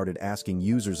also started asking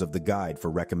users of the guide for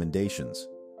recommendations.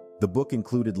 The book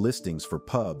included listings for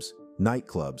pubs,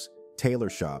 nightclubs, tailor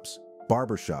shops,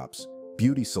 barbershops,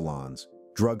 beauty salons,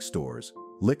 drugstores,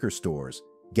 liquor stores,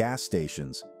 gas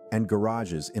stations, and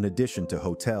garages in addition to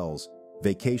hotels,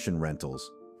 vacation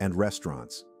rentals, and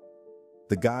restaurants.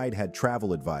 The guide had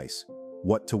travel advice,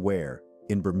 what to wear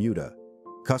in Bermuda,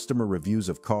 customer reviews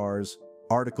of cars,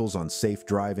 articles on safe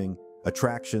driving,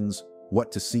 attractions,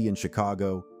 what to see in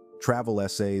Chicago, travel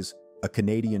essays, a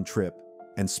Canadian trip,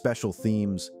 and special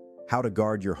themes, how to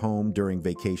guard your home during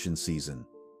vacation season.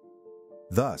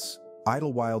 Thus,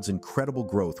 Idlewild's incredible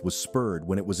growth was spurred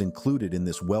when it was included in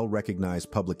this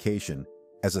well-recognized publication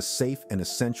as a safe and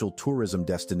essential tourism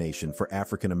destination for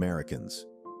African Americans.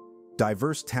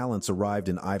 Diverse talents arrived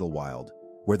in Idlewild,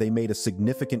 where they made a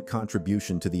significant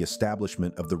contribution to the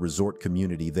establishment of the resort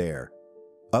community there.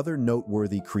 Other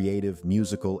noteworthy creative,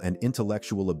 musical, and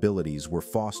intellectual abilities were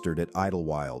fostered at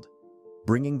Idlewild,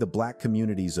 bringing the Black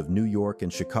communities of New York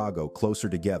and Chicago closer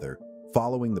together,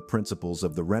 following the principles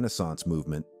of the Renaissance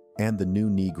movement and the New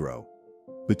Negro.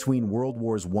 Between World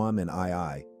Wars I and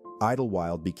II,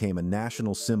 Idlewild became a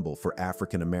national symbol for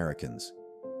African Americans.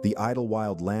 The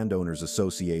Idlewild Landowners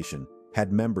Association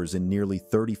had members in nearly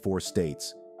 34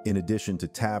 states, in addition to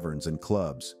taverns and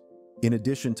clubs. In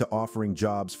addition to offering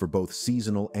jobs for both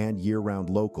seasonal and year-round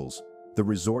locals, the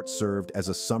resort served as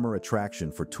a summer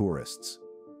attraction for tourists.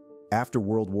 After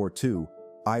World War II,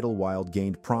 Idlewild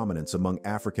gained prominence among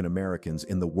African Americans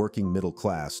in the working middle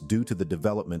class due to the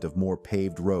development of more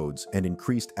paved roads and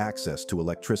increased access to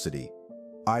electricity.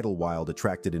 Idlewild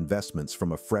attracted investments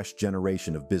from a fresh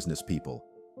generation of business people.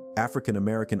 African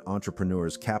American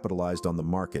entrepreneurs capitalized on the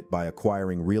market by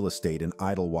acquiring real estate in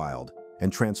Idlewild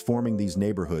and transforming these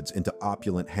neighborhoods into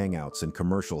opulent hangouts and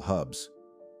commercial hubs.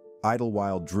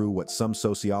 Idlewild drew what some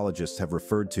sociologists have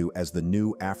referred to as the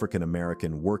new African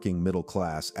American working middle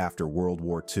class after World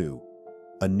War II.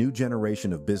 A new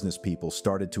generation of business people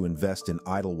started to invest in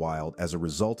Idlewild as a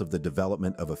result of the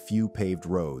development of a few paved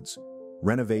roads,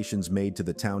 renovations made to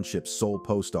the township's sole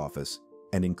post office,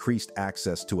 and increased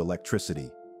access to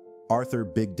electricity. Arthur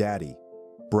Big Daddy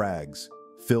Braggs,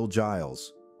 Phil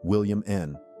Giles, William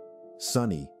N.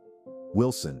 Sonny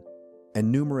Wilson,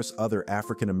 and numerous other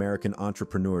African American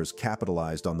entrepreneurs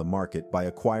capitalized on the market by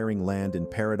acquiring land in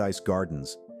Paradise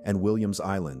Gardens and Williams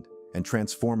Island and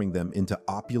transforming them into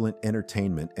opulent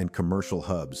entertainment and commercial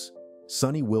hubs.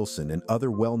 Sonny Wilson and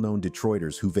other well-known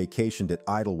Detroiters who vacationed at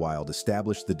Idlewild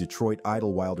established the Detroit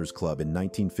Idlewilders Club in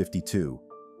 1952.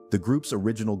 The group's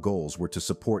original goals were to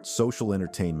support social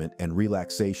entertainment and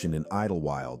relaxation in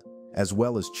Idlewild, as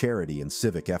well as charity and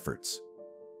civic efforts.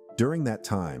 During that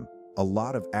time, a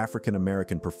lot of African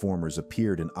American performers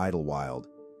appeared in Idlewild,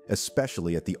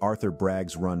 especially at the Arthur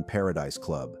Braggs-run Paradise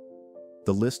Club.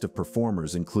 The list of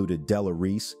performers included Della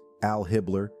Reese, Al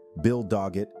Hibbler, Bill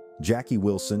Doggett, Jackie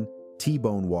Wilson,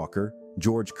 T-Bone Walker,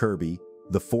 George Kirby,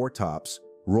 The Four Tops,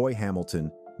 Roy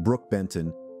Hamilton, Brooke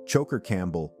Benton, Choker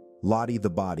Campbell, Lottie the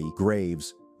Body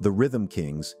Graves, The Rhythm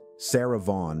Kings, Sarah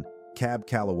Vaughan, Cab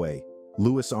Calloway,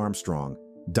 Louis Armstrong,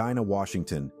 Dinah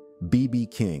Washington, B.B.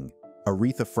 King,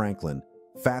 Aretha Franklin,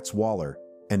 Fats Waller,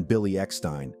 and Billy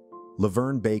Eckstine.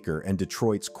 Laverne Baker and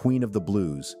Detroit's Queen of the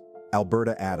Blues,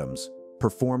 Alberta Adams,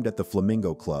 performed at the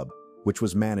Flamingo Club, which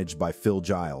was managed by Phil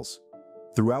Giles.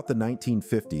 Throughout the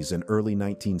 1950s and early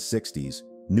 1960s,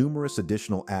 numerous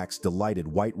additional acts delighted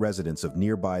white residents of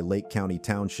nearby Lake County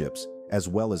townships, as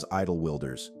well as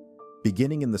Idlewilders.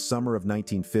 Beginning in the summer of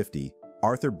 1950,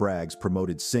 Arthur Braggs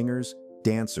promoted singers,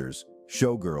 dancers,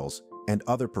 showgirls, and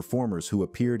other performers who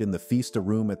appeared in the Fiesta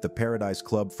Room at the Paradise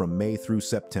Club from May through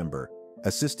September,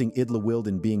 assisting Idlewild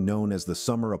in being known as the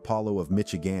Summer Apollo of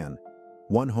Michigan.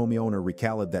 One homeowner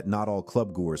recounted that not all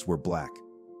clubgoers were black.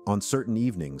 On certain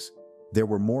evenings, there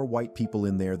were more white people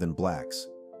in there than blacks.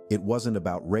 It wasn't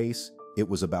about race, it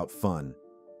was about fun.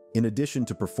 In addition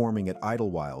to performing at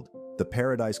Idlewild, the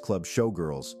Paradise Club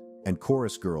showgirls and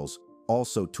chorus girls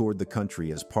also toured the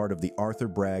country as part of the Arthur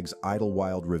Bragg's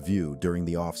Idlewild Revue during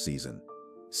the off-season.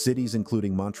 Cities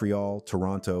including Montreal,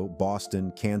 Toronto,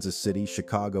 Boston, Kansas City,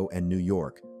 Chicago, and New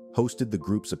York hosted the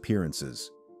group's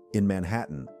appearances. In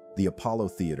Manhattan, the Apollo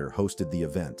Theater hosted the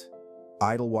event.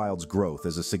 Idlewild's growth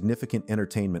as a significant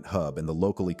entertainment hub and the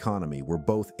local economy were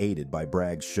both aided by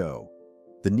Bragg's show.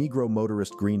 The Negro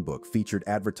Motorist Green Book featured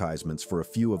advertisements for a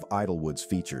few of Idlewood's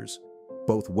features.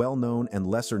 Both well-known and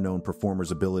lesser-known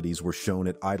performers' abilities were shown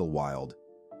at Idlewild,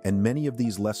 and many of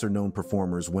these lesser-known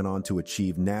performers went on to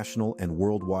achieve national and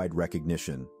worldwide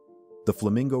recognition. The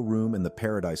Flamingo Room and the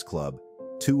Paradise Club,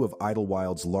 two of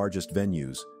Idlewild's largest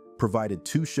venues, provided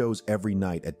 2 shows every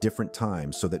night at different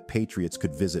times so that patriots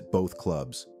could visit both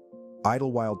clubs.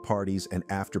 Idlewild parties and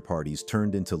after-parties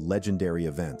turned into legendary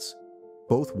events.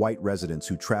 Both white residents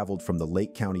who traveled from the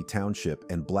Lake County Township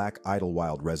and black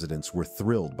Idlewild residents were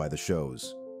thrilled by the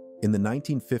shows. In the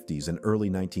 1950s and early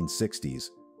 1960s,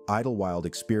 Idlewild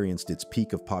experienced its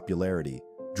peak of popularity,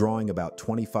 drawing about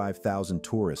 25,000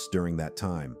 tourists during that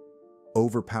time,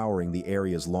 overpowering the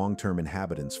area's long-term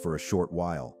inhabitants for a short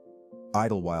while.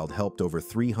 Idlewild helped over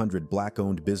 300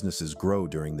 black-owned businesses grow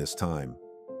during this time.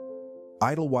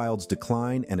 Idlewild's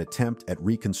decline and attempt at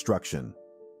reconstruction.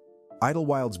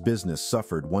 Idlewild's business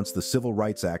suffered once the Civil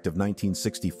Rights Act of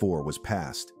 1964 was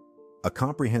passed. A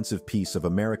comprehensive piece of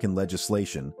American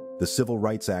legislation, the Civil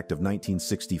Rights Act of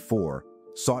 1964,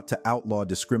 sought to outlaw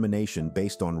discrimination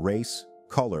based on race,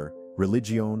 color,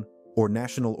 religion, or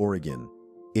national origin.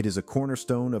 It is a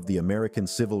cornerstone of the American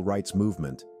civil rights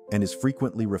movement and is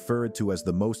frequently referred to as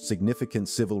the most significant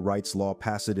civil rights law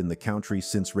passed in the country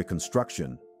since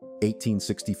Reconstruction,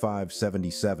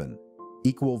 1865-77.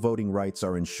 Equal voting rights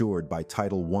are ensured by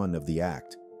Title I of the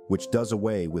Act, which does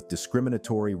away with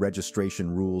discriminatory registration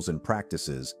rules and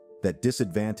practices that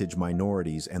disadvantage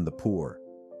minorities and the poor.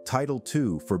 Title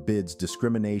II forbids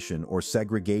discrimination or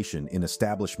segregation in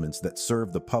establishments that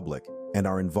serve the public and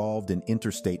are involved in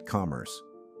interstate commerce.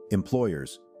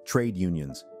 Employers, trade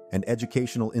unions, and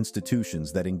educational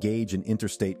institutions that engage in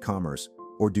interstate commerce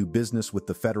or do business with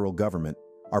the federal government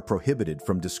are prohibited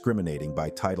from discriminating by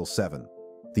Title VII.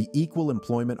 The Equal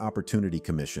Employment Opportunity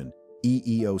Commission,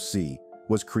 EEOC,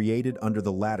 was created under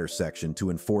the latter section to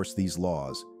enforce these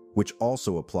laws, which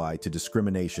also apply to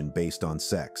discrimination based on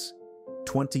sex.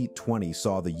 2020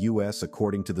 saw the U.S.,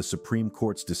 according to the Supreme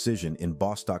Court's decision in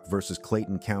Bostock v.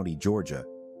 Clayton County, Georgia,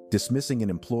 dismissing an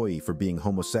employee for being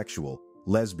homosexual,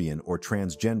 lesbian, or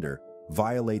transgender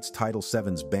violates Title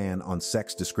VII's ban on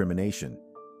sex discrimination.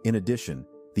 In addition,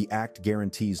 the Act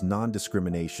guarantees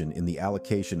non-discrimination in the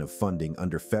allocation of funding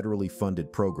under federally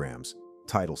funded programs,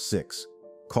 Title VI,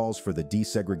 calls for the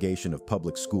desegregation of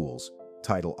public schools,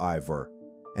 Title IV,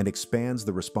 and expands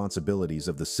the responsibilities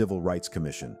of the Civil Rights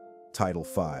Commission, Title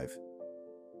V.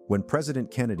 When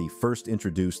President Kennedy first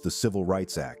introduced the Civil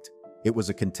Rights Act, it was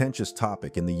a contentious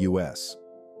topic in the U.S.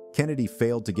 Kennedy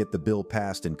failed to get the bill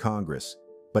passed in Congress,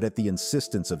 but at the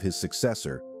insistence of his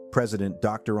successor, President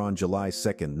Dr. On July 2,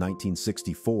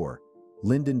 1964,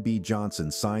 Lyndon B. Johnson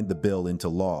signed the bill into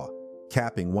law,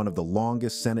 capping one of the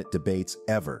longest Senate debates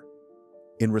ever.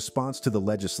 In response to the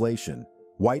legislation,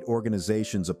 white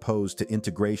organizations opposed to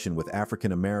integration with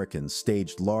African Americans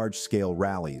staged large-scale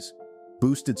rallies,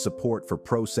 boosted support for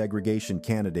pro-segregation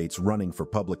candidates running for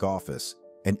public office,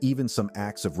 and even some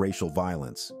acts of racial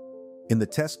violence. In the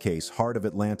test case Heart of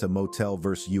Atlanta Motel v.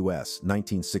 U.S.,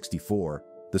 1964,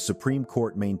 the Supreme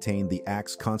Court maintained the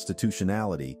Act's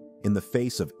constitutionality in the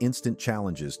face of instant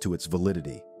challenges to its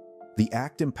validity. The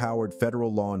Act empowered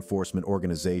federal law enforcement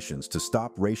organizations to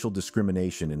stop racial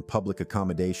discrimination in public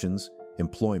accommodations,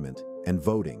 employment, and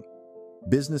voting.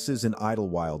 Businesses in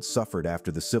Idlewild suffered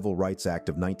after the Civil Rights Act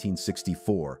of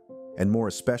 1964, and more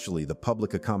especially the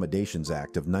Public Accommodations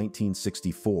Act of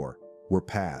 1964, were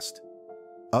passed.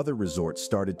 Other resorts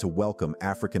started to welcome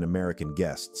African American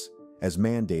guests, as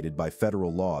mandated by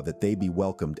federal law that they be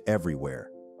welcomed everywhere.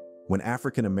 When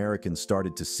African Americans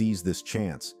started to seize this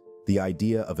chance, the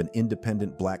idea of an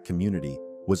independent black community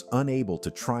was unable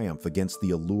to triumph against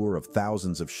the allure of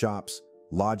thousands of shops,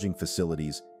 lodging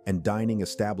facilities, and dining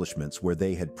establishments where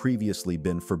they had previously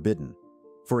been forbidden.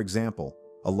 For example,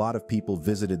 a lot of people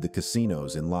visited the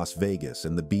casinos in Las Vegas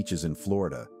and the beaches in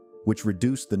Florida, which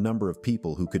reduced the number of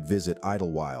people who could visit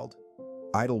Idlewild.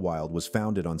 Idlewild was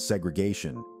founded on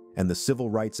segregation, and the Civil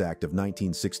Rights Act of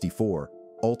 1964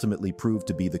 ultimately proved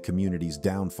to be the community's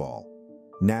downfall.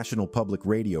 National Public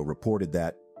Radio reported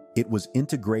that it was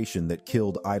integration that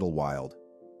killed Idlewild.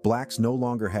 Blacks no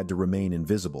longer had to remain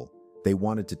invisible. They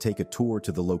wanted to take a tour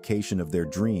to the location of their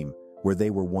dream, where they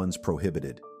were once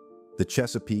prohibited. The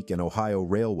Chesapeake and Ohio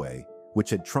Railway, which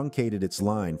had truncated its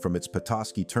line from its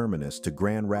Petoskey terminus to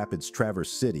Grand Rapids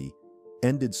Traverse City,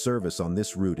 ended service on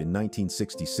this route in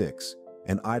 1966,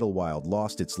 and Idlewild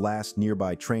lost its last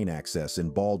nearby train access in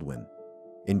Baldwin.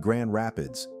 In Grand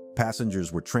Rapids,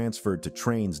 passengers were transferred to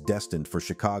trains destined for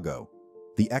Chicago.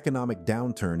 The economic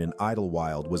downturn in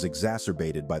Idlewild was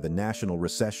exacerbated by the national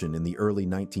recession in the early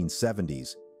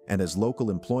 1970s, and as local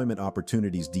employment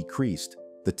opportunities decreased,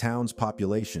 the town's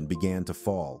population began to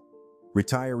fall.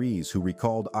 Retirees who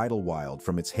recalled Idlewild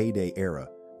from its heyday era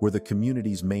were the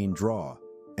community's main draw,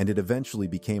 and it eventually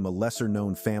became a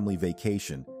lesser-known family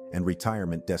vacation and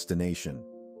retirement destination.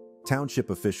 Township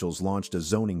officials launched a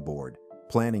zoning board,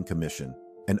 planning commission,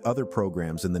 and other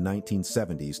programs in the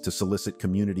 1970s to solicit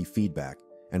community feedback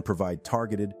and provide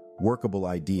targeted, workable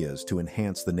ideas to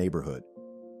enhance the neighborhood.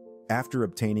 After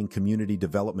obtaining Community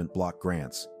Development Block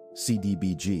Grants,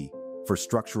 CDBG, for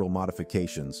structural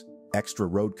modifications, extra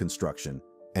road construction,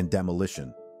 and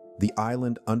demolition, the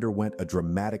island underwent a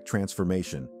dramatic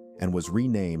transformation and was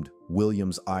renamed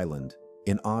Williams Island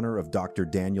in honor of Dr.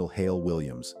 Daniel Hale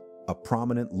Williams, a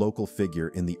prominent local figure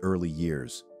in the early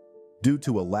years. Due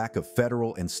to a lack of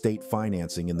federal and state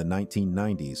financing in the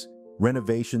 1990s,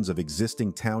 renovations of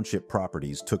existing township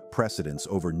properties took precedence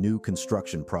over new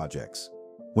construction projects.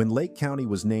 When Lake County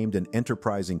was named an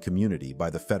enterprising community by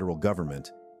the federal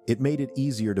government, it made it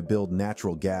easier to build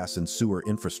natural gas and sewer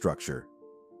infrastructure.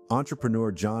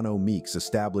 Entrepreneur John O. Meeks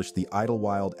established the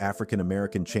Idlewild African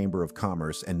American Chamber of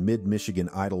Commerce and Mid-Michigan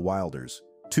Idlewilders,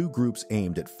 two groups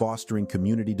aimed at fostering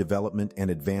community development and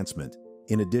advancement,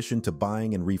 in addition to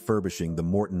buying and refurbishing the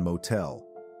Morton Motel.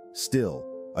 Still,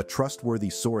 a trustworthy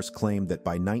source claimed that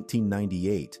by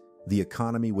 1998, the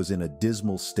economy was in a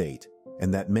dismal state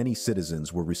and that many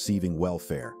citizens were receiving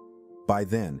welfare. By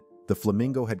then, the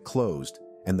Flamingo had closed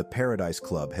and the Paradise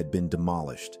Club had been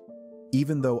demolished.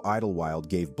 Even though Idlewild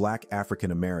gave Black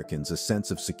African Americans a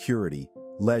sense of security,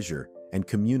 leisure, and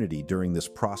community during this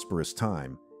prosperous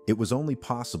time, it was only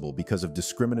possible because of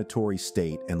discriminatory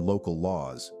state and local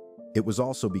laws. It was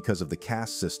also because of the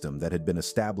caste system that had been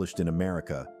established in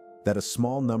America that a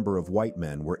small number of white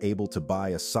men were able to buy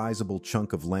a sizable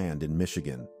chunk of land in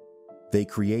Michigan. They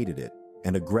created it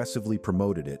and aggressively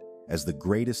promoted it as the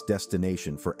greatest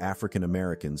destination for African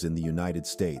Americans in the United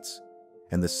States.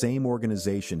 And the same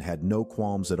organization had no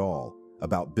qualms at all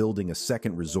about building a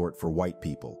second resort for white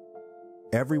people.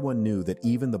 Everyone knew that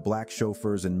even the black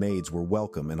chauffeurs and maids were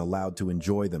welcome and allowed to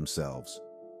enjoy themselves.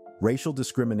 Racial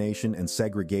discrimination and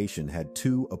segregation had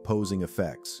two opposing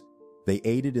effects. They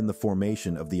aided in the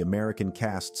formation of the American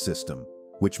caste system,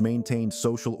 which maintained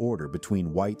social order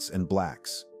between whites and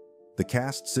blacks. The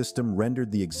caste system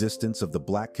rendered the existence of the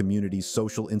black community's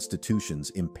social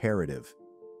institutions imperative.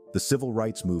 The civil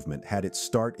rights movement had its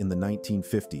start in the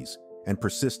 1950s and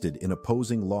persisted in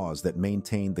opposing laws that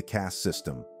maintained the caste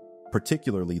system,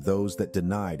 particularly those that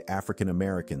denied African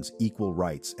Americans equal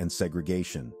rights and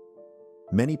segregation.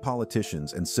 Many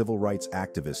politicians and civil rights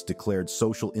activists declared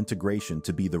social integration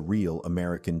to be the real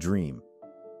American dream.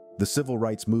 The civil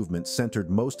rights movement centered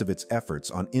most of its efforts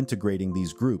on integrating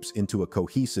these groups into a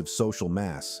cohesive social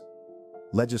mass.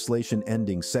 Legislation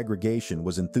ending segregation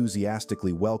was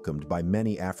enthusiastically welcomed by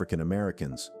many African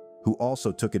Americans, who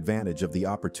also took advantage of the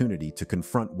opportunity to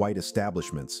confront white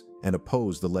establishments and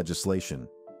oppose the legislation.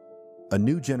 A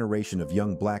new generation of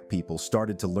young black people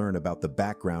started to learn about the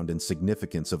background and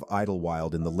significance of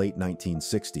Idlewild in the late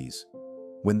 1960s.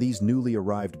 When these newly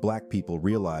arrived black people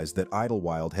realized that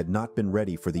Idlewild had not been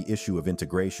ready for the issue of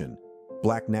integration,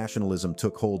 black nationalism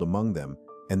took hold among them,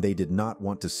 and they did not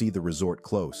want to see the resort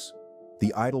close.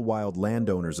 The Idlewild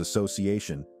Landowners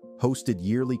Association hosted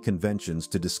yearly conventions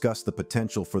to discuss the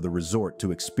potential for the resort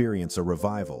to experience a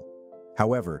revival.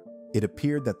 However, it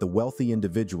appeared that the wealthy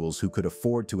individuals who could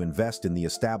afford to invest in the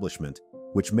establishment,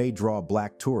 which may draw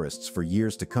black tourists for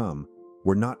years to come,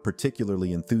 were not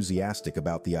particularly enthusiastic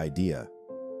about the idea.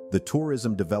 The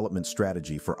tourism development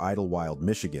strategy for Idlewild,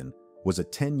 Michigan, was a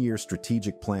 10-year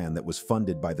strategic plan that was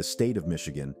funded by the state of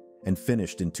Michigan and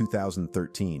finished in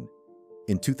 2013.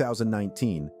 In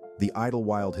 2019, the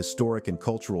Idlewild Historic and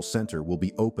Cultural Center will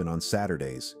be open on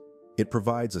Saturdays. It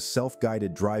provides a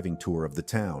self-guided driving tour of the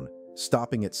town,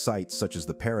 stopping at sites such as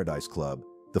the Paradise Club,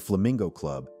 the Flamingo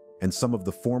Club, and some of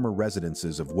the former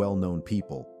residences of well-known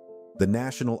people. The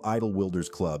National Idlewilders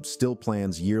Club still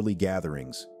plans yearly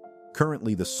gatherings.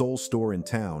 Currently, the sole store in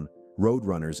town,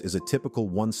 Roadrunners, is a typical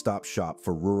one-stop shop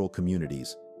for rural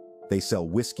communities. They sell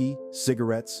whiskey,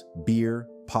 cigarettes, beer,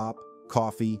 pop,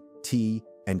 coffee, tea,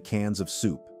 and cans of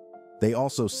soup. They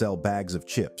also sell bags of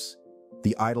chips.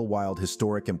 The Idlewild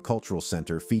Historic and Cultural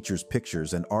Center features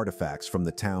pictures and artifacts from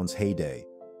the town's heyday.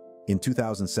 In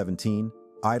 2017,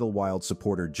 Idlewild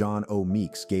supporter John O.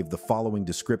 Meeks gave the following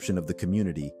description of the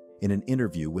community in an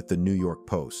interview with the New York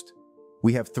Post.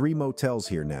 "We have 3 motels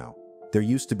here now. There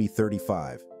used to be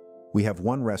 35. We have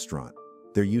 1 restaurant.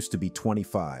 There used to be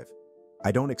 25.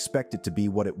 I don't expect it to be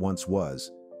what it once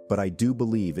was, but I do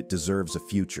believe it deserves a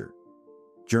future."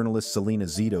 Journalist Selena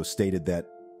Zito stated that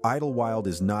Idlewild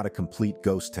is not a complete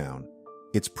ghost town.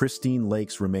 Its pristine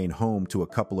lakes remain home to a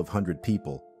couple of hundred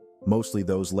people, mostly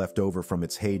those left over from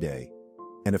its heyday,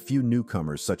 and a few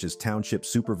newcomers such as Township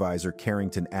Supervisor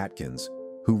Carrington Atkins,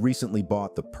 who recently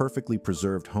bought the perfectly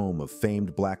preserved home of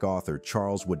famed Black author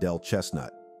Charles Waddell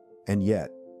Chestnut. And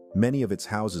yet, many of its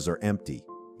houses are empty,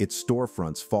 its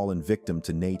storefronts fallen victim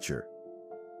to nature.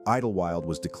 Idlewild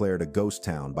was declared a ghost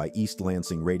town by East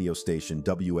Lansing radio station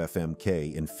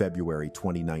WFMK in February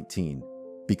 2019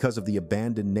 because of the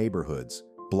abandoned neighborhoods,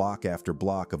 block after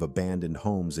block of abandoned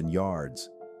homes and yards.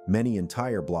 Many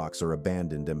entire blocks are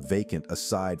abandoned and vacant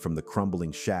aside from the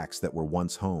crumbling shacks that were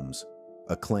once homes,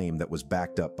 a claim that was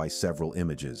backed up by several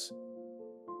images.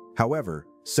 However,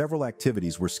 several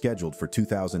activities were scheduled for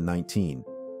 2019.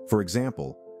 For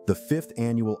example, the 5th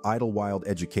annual Idlewild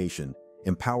Education,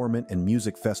 Empowerment and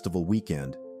Music Festival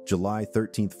weekend, July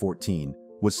 13-14,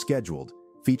 was scheduled,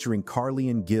 featuring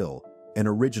Carlian Gill, an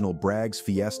original Bragg's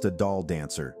Fiesta doll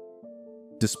dancer.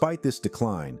 Despite this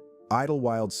decline,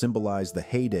 Idlewild symbolized the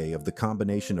heyday of the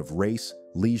combination of race,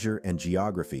 leisure, and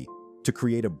geography to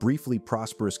create a briefly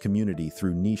prosperous community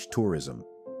through niche tourism,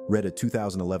 read a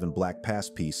 2011 Black Pass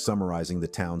piece summarizing the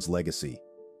town's legacy.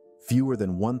 Fewer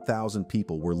than 1,000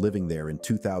 people were living there in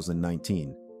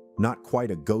 2019, not quite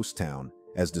a ghost town,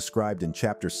 as described in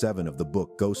Chapter 7 of the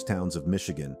book Ghost Towns of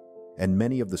Michigan, and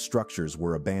many of the structures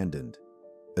were abandoned.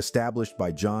 Established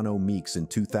by John O. Meeks in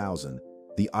 2000,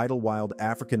 the Idlewild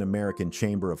African American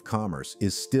Chamber of Commerce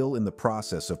is still in the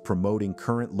process of promoting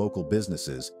current local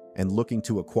businesses and looking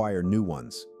to acquire new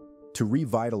ones. To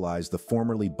revitalize the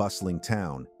formerly bustling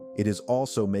town, it is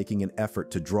also making an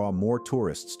effort to draw more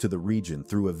tourists to the region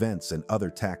through events and other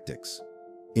tactics.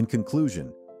 In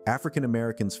conclusion, African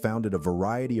Americans founded a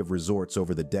variety of resorts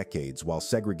over the decades while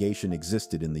segregation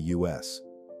existed in the U.S.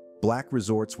 Black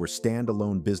resorts were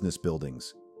standalone business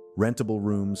buildings, rentable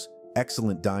rooms,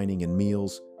 excellent dining and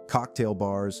meals, cocktail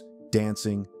bars,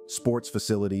 dancing, sports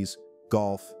facilities,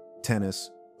 golf,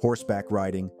 tennis, horseback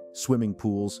riding, swimming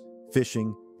pools,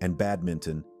 fishing, and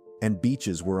badminton, and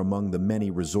beaches were among the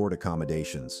many resort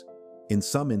accommodations. In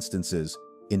some instances,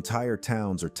 entire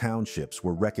towns or townships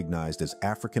were recognized as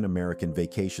African American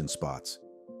vacation spots.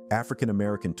 African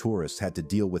American tourists had to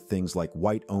deal with things like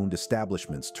white-owned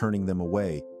establishments turning them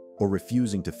away or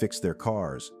refusing to fix their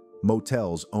cars,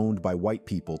 motels owned by white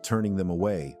people turning them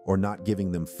away or not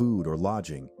giving them food or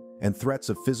lodging, and threats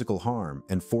of physical harm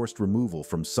and forced removal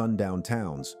from sundown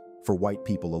towns for white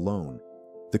people alone.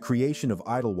 The creation of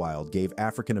Idlewild gave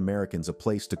African Americans a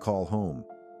place to call home.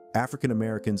 African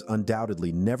Americans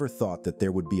undoubtedly never thought that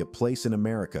there would be a place in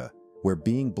America where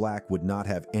being black would not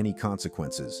have any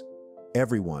consequences.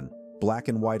 Everyone, black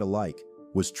and white alike,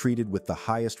 was treated with the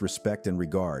highest respect and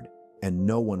regard, and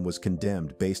no one was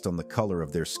condemned based on the color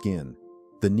of their skin.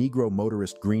 The Negro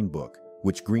Motorist Green Book,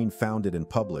 which Green founded and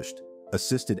published,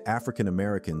 assisted African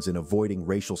Americans in avoiding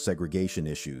racial segregation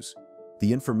issues.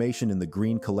 The information in the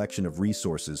Green collection of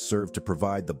resources served to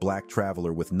provide the black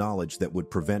traveler with knowledge that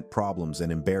would prevent problems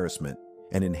and embarrassment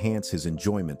and enhance his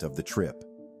enjoyment of the trip.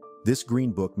 This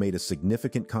Green Book made a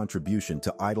significant contribution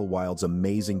to Idlewild's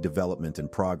amazing development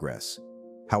and progress.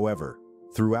 However,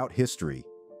 throughout history,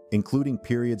 including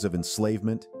periods of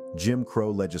enslavement, Jim Crow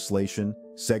legislation,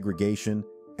 segregation,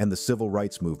 and the Civil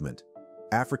Rights Movement,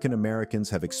 African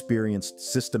Americans have experienced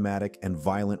systematic and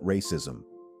violent racism.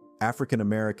 African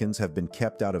Americans have been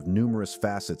kept out of numerous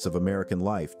facets of American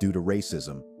life due to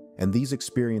racism, and these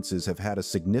experiences have had a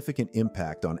significant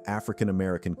impact on African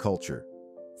American culture.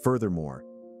 Furthermore,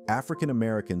 African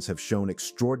Americans have shown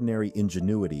extraordinary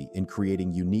ingenuity in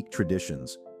creating unique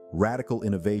traditions, radical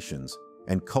innovations,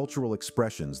 and cultural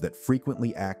expressions that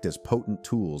frequently act as potent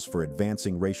tools for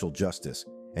advancing racial justice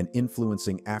and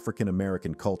influencing African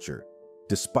American culture,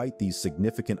 despite these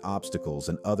significant obstacles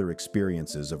and other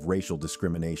experiences of racial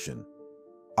discrimination.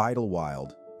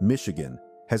 Idlewild, Michigan,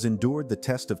 has endured the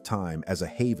test of time as a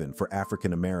haven for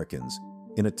African Americans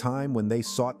in a time when they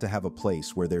sought to have a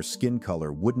place where their skin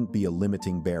color wouldn't be a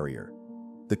limiting barrier.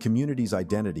 The community's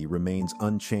identity remains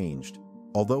unchanged,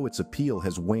 although its appeal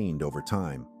has waned over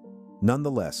time.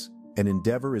 Nonetheless, an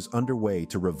endeavor is underway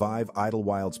to revive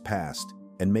Idlewild's past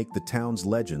and make the town's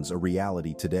legends a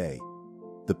reality today.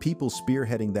 The people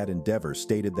spearheading that endeavor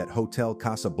stated that Hotel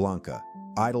Casablanca,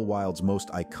 Idlewild's most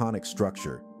iconic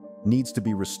structure, needs to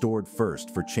be restored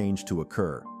first for change to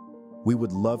occur. We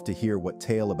would love to hear what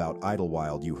tale about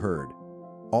Idlewild you heard.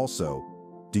 Also,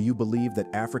 do you believe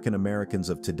that African Americans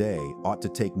of today ought to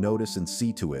take notice and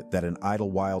see to it that an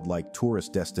Idlewild-like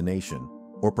tourist destination,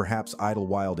 or perhaps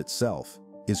Idlewild itself,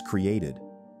 is created?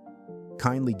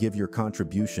 Kindly give your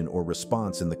contribution or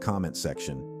response in the comment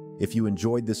section. If you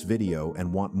enjoyed this video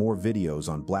and want more videos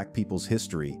on Black people's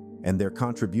history and their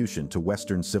contribution to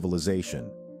Western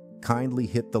civilization, kindly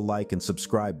hit the like and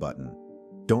subscribe button.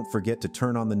 Don't forget to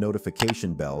turn on the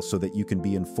notification bell so that you can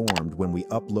be informed when we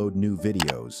upload new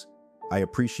videos. I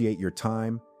appreciate your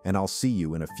time, and I'll see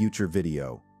you in a future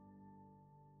video.